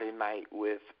 Friday night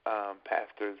with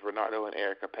Pastors Renardo and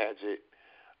Erica Paget,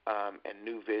 and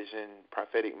New Vision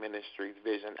Prophetic Ministries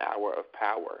Vision Hour of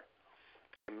Power.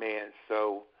 Amen.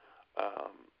 So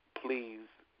please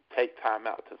take time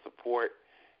out to support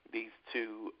these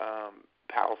two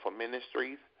powerful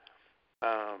ministries.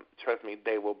 Trust me,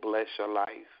 they will bless your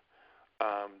life.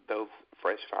 Those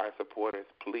Fresh Fire supporters,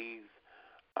 please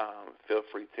feel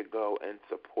free to go and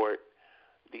support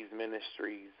these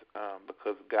ministries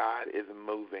because God is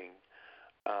moving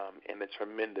in a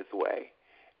tremendous way.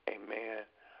 Amen.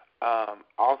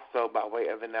 Also, by way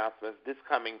of announcements, this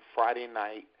coming Friday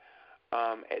night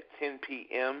at 10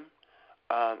 p.m.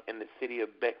 In the city of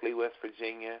Beckely, West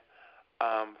Virginia,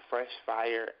 Fresh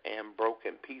Fire and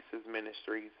Broken Pieces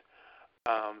Ministries,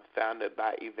 founded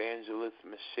by evangelist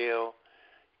Michelle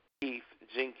Keith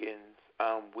Jenkins,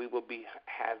 we will be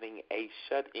having a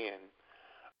shut-in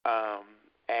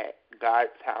at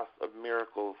God's House of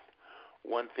Miracles,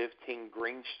 115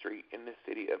 Green Street in the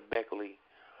city of Beckely,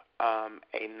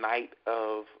 a night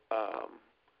of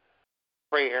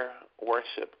prayer,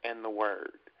 worship, and the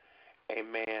Word.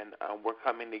 Amen. We're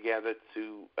coming together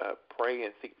to pray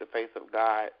and seek the face of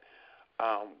God,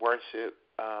 worship.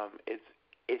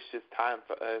 It's just time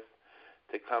for us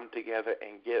to come together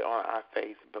and get on our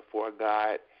face before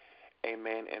God,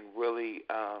 amen, and really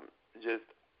just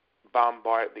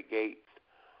bombard the gates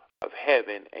of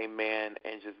heaven, amen,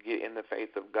 and just get in the face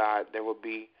of God. There will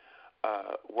be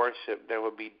worship. There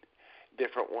will be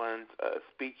different ones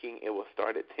speaking. It will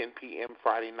start at 10 p.m.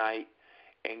 Friday night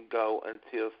and go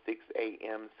until 6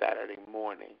 a.m. Saturday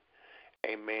morning.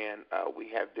 Amen. We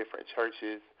have different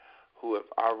churches who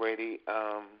have already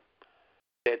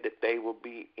said that they will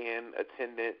be in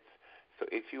attendance. So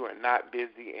if you are not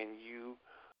busy and you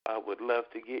would love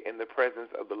to get in the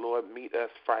presence of the Lord, meet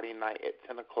us Friday night at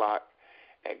 10 o'clock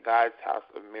at God's House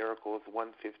of Miracles,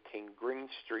 115 Green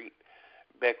Street,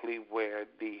 Beckely, where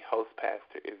the host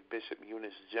pastor is Bishop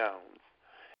Eunice Jones.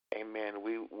 Amen.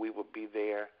 We will be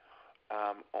there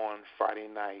on Friday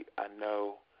night. I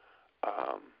know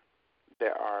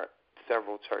there are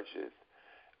several churches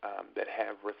that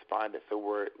have responded, so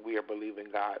we are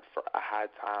believing God for a high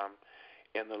time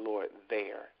in the Lord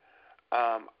there.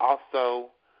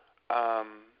 Also,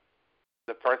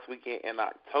 the first weekend in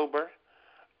October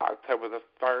the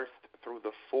 1st through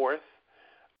the 4th,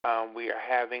 we are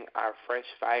having our Fresh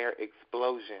Fire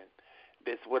Explosion.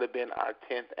 This would have been our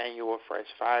 10th annual Fresh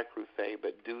Fire Crusade,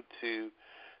 but due to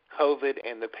COVID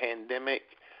and the pandemic,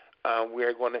 we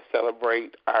are going to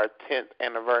celebrate our 10th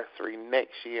anniversary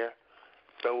next year.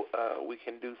 So we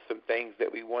can do some things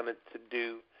that we wanted to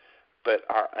do but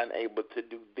are unable to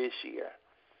do this year.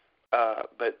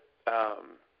 But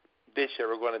this year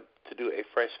we're going to do a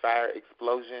Fresh Fire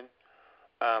Explosion,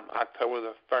 October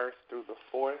the 1st through the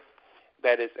 4th.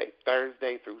 That is a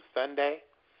Thursday through Sunday,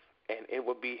 and it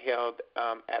will be held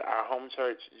at our home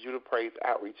church, Judah Praise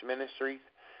Outreach Ministries,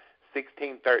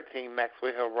 1613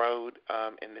 Maxwell Hill Road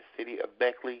in the city of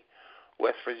Beckely,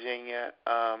 West Virginia.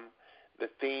 The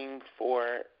theme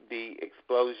for the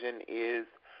explosion is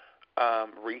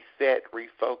reset,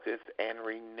 refocus, and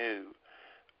renew.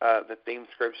 The theme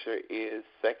scripture is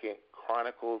 2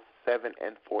 Chronicles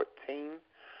 7:14.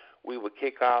 We will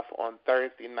kick off on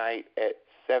Thursday night at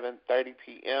 7:30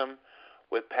 p.m.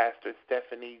 with Pastor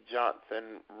Stephanie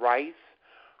Johnson Rice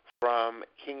from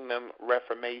Kingdom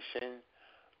Reformation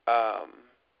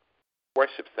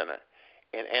Worship Center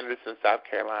in Anderson, South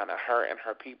Carolina. Her and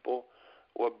her people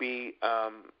will be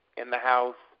in the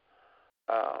house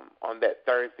on that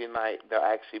Thursday night. They'll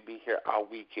actually be here all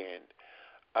weekend.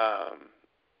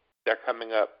 They're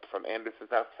coming up from Anderson,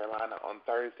 South Carolina on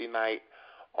Thursday night.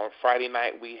 On Friday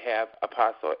night, we have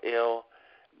Apostle L.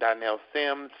 Donnell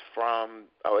Sims from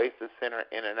Oasis Center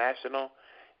International,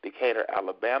 Decatur,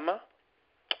 Alabama.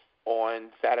 On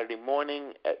Saturday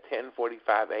morning at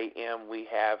 10:45 a.m., we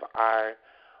have our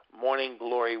Morning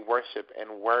Glory Worship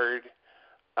and Word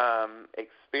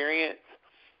experience.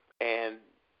 And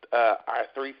our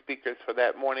three speakers for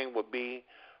that morning will be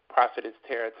Prophetess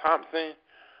Tara Thompson,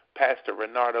 Pastor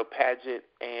Renardo Paget,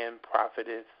 and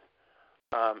Prophetess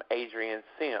Adrian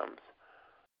Sims.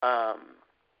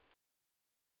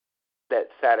 That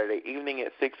Saturday evening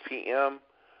at 6 p.m.,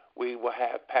 we will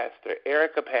have Pastor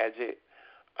Erica Paget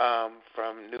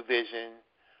from New Vision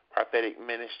Prophetic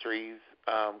Ministries,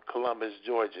 Columbus,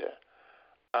 Georgia.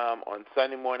 On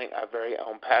Sunday morning, our very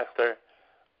own pastor,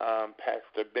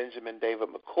 Pastor Benjamin David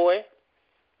McCoy,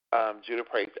 Judah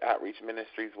Praise Outreach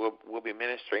Ministries will be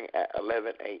ministering at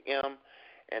 11 a.m.,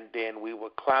 and then we will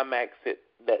climax it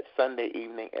that Sunday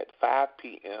evening at 5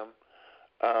 p.m.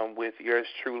 With yours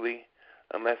truly,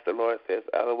 unless the Lord says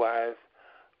otherwise,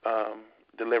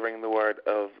 delivering the word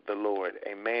of the Lord.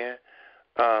 Amen.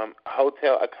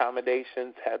 Hotel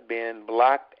accommodations have been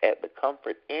blocked at the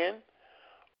Comfort Inn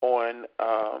on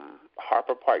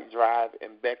Harper Park Drive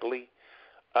in Beckely.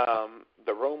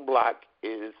 The room block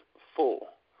is full,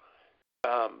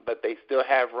 but they still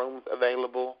have rooms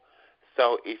available.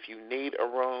 So if you need a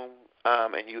room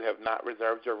and you have not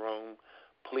reserved your room,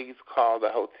 please call the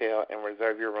hotel and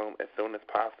reserve your room as soon as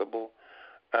possible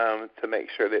to make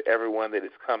sure that everyone that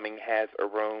is coming has a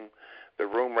room. The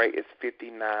room rate is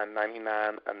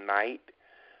 $59.99 a night.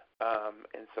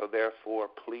 And so, therefore,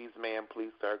 please, ma'am,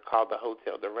 please, sir, call the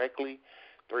hotel directly,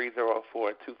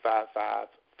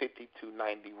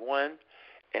 304-255-5291.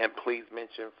 And please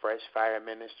mention Fresh Fire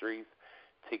Ministries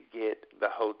to get the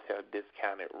hotel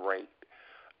discounted rate.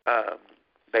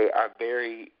 They are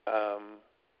very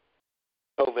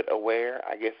COVID aware,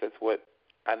 I guess that's what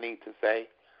I need to say.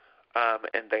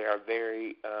 And they are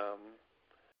very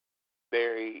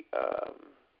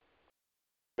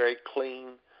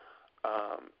clean.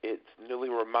 It's newly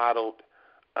remodeled.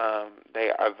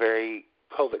 They are very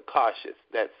COVID cautious.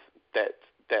 That's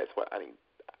what I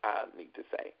need to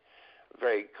say.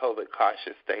 Very COVID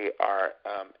cautious. They are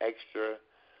extra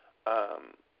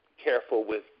careful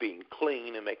with being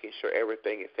clean and making sure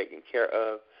everything is taken care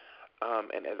of.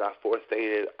 And as I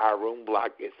forestated, our room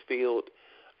block is filled.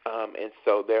 And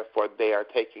so, therefore, they are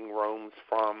taking rooms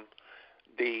from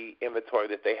the inventory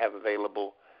that they have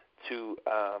available to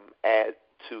add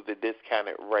to the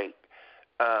discounted rate.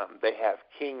 They have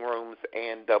king rooms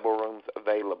and double rooms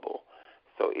available.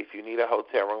 So if you need a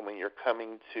hotel room and you're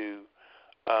coming to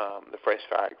the Fresh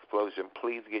Fire Explosion,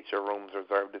 please get your rooms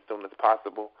reserved as soon as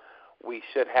possible. We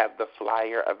should have the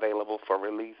flyer available for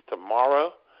release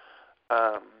tomorrow.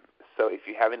 So if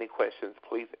you have any questions,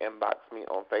 please inbox me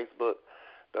on Facebook.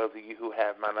 Those of you who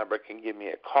have my number can give me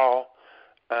a call.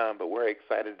 But we're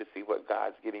excited to see what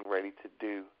God's getting ready to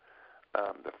do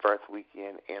the first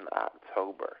weekend in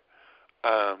October.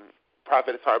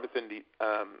 Prophetess Harbison,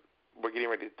 we're getting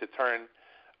ready to turn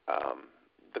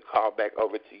the call back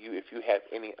over to you. If you have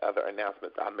any other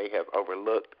announcements I may have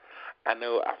overlooked, I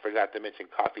know I forgot to mention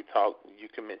Coffee Talk. You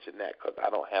can mention that because I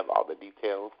don't have all the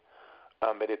details.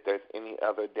 But if there's any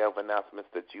other Delve announcements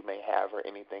that you may have or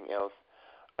anything else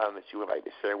that you would like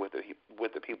to share with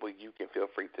the people, you can feel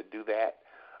free to do that.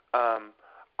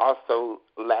 Also,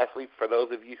 lastly, for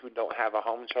those of you who don't have a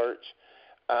home church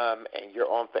and you're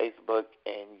on Facebook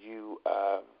and you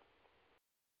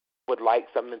would like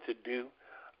something to do,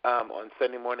 on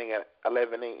Sunday morning at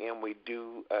 11 a.m. we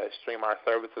do stream our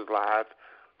services live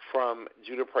from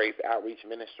Judah Praise Outreach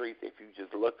Ministries. If you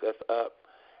just look us up,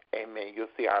 amen, you'll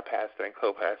see our pastor and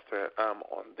co-pastor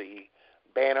on the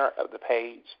banner of the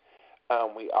page.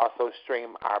 We also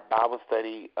stream our Bible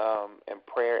study and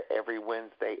prayer every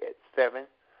Wednesday at 7.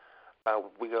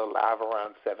 We go live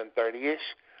around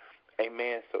 7:30-ish.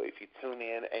 Amen. So if you tune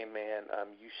in, amen,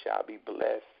 you shall be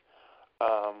blessed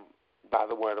by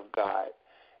the word of God.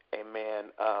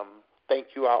 Amen.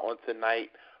 Thank you all on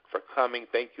tonight for coming.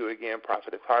 Thank you again,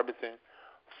 Prophetess Harbison,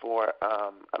 for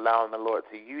allowing the Lord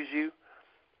to use you.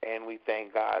 And we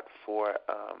thank God for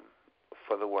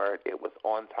the word. It was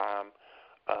on time,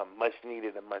 much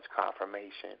needed, and much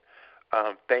confirmation.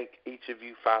 Thank each of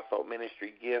you fivefold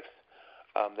ministry gifts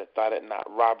that thought it not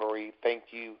robbery.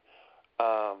 Thank you,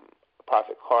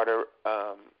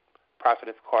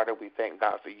 Prophetess Carter, we thank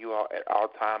God for you all at all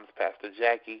times. Pastor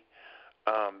Jackie,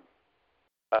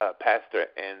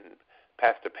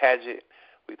 Pastor Paget,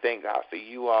 we thank God for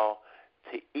you all.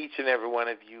 To each and every one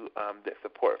of you that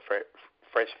support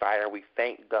Fresh Fire, we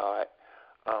thank God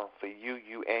for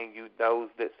you and you, those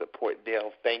that support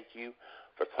Dale. Thank you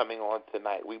for coming on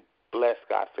tonight. We bless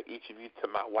God for each of you. To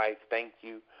my wife, thank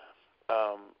you.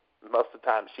 Most of the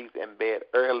time she's in bed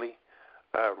early,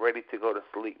 ready to go to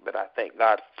sleep, but I thank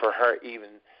God for her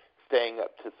even staying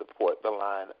up to support the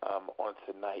line on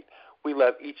tonight. We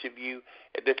love each of you.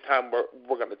 At this time,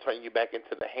 we're going to turn you back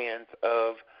into the hands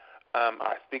of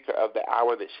our speaker of the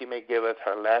hour, that she may give us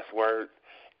her last words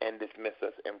and dismiss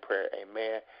us in prayer.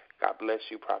 Amen. God bless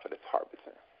you, Prophetess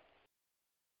Harbison.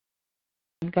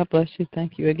 God bless you.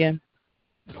 Thank you again,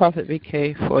 Prophet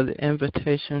BK, for the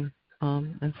invitation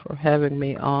and for having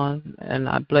me on. And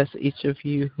I bless each of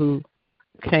you who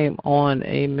came on.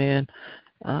 Amen.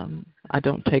 I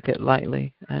don't take it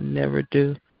lightly. I never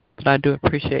do. But I do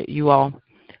appreciate you all.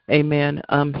 Amen.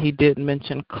 He did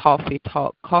mention Coffee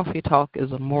Talk. Coffee Talk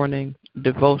is a morning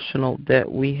devotional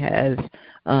that we have.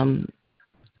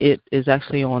 It is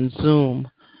actually on Zoom.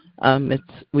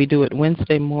 We do it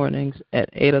Wednesday mornings at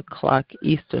 8 o'clock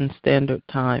Eastern Standard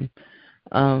Time.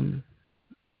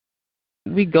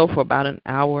 We go for about an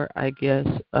hour, I guess.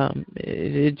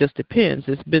 It just depends.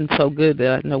 It's been so good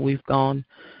that I know we've gone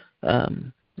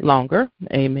longer.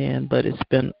 Amen. But it's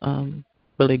been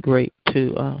really great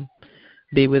to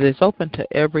be with. It's open to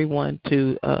everyone,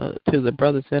 to the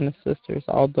brothers and the sisters,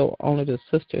 although only the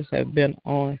sisters have been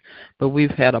on. But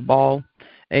we've had a ball.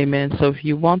 Amen. So if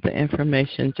you want the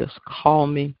information, just call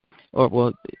me,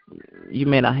 or you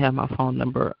may not have my phone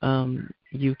number.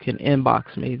 You can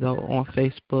inbox me though on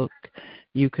Facebook.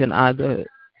 You can either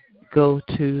go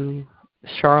to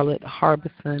Charlotte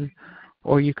Harbison,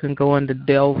 or you can go into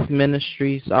Delve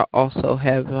Ministries. I also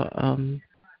have a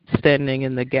Standing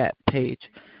in the Gap page.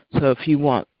 So if you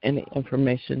want any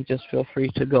information, just feel free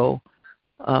to go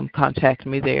contact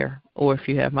me there. Or if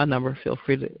you have my number, feel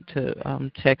free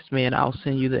to text me and I'll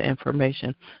send you the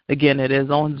information. Again, it is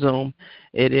on Zoom.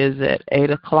 It is at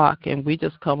 8 o'clock, and we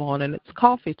just come on and it's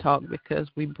Coffee Talk because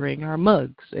we bring our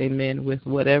mugs, amen, with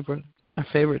whatever our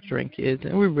favorite drink is.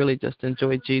 And we really just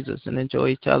enjoy Jesus and enjoy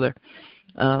each other,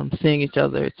 seeing each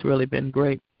other. It's really been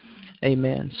great.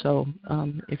 Amen. So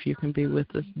if you can be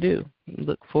with us, do.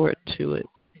 Look forward to it.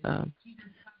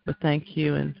 But thank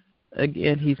you. And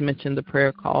again, he's mentioned the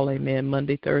prayer call, amen,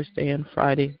 Monday, Thursday, and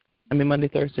Saturday,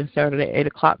 8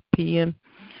 o'clock p.m.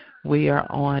 We are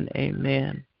on,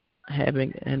 amen,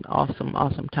 having an awesome,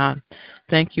 awesome time.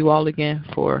 Thank you all again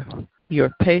for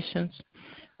your patience.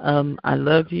 I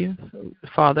love you.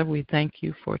 Father, we thank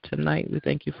you for tonight. We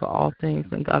thank you for all things.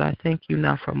 And God, I thank you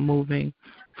now for moving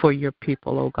for your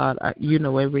people, oh God. You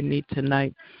know every need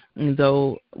tonight. And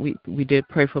though we did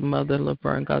pray for Mother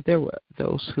Laverne, God, there were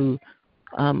those who,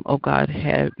 oh God,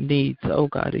 have needs, oh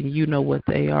God, and you know what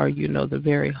they are. You know the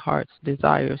very heart's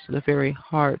desires, the very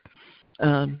heart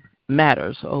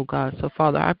matters, oh God. So,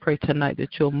 Father, I pray tonight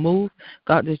that you'll move,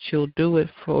 God, that you'll do it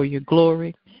for your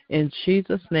glory. In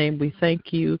Jesus' name, we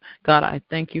thank you. God, I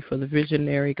thank you for the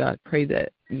visionary. God, pray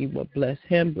that you will bless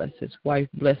him, bless his wife,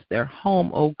 bless their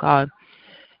home, oh God.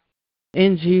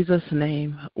 In Jesus'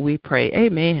 name, we pray.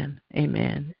 Amen,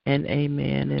 amen, and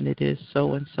amen. And it is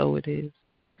so, and so it is.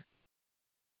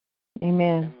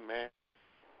 Amen. Amen.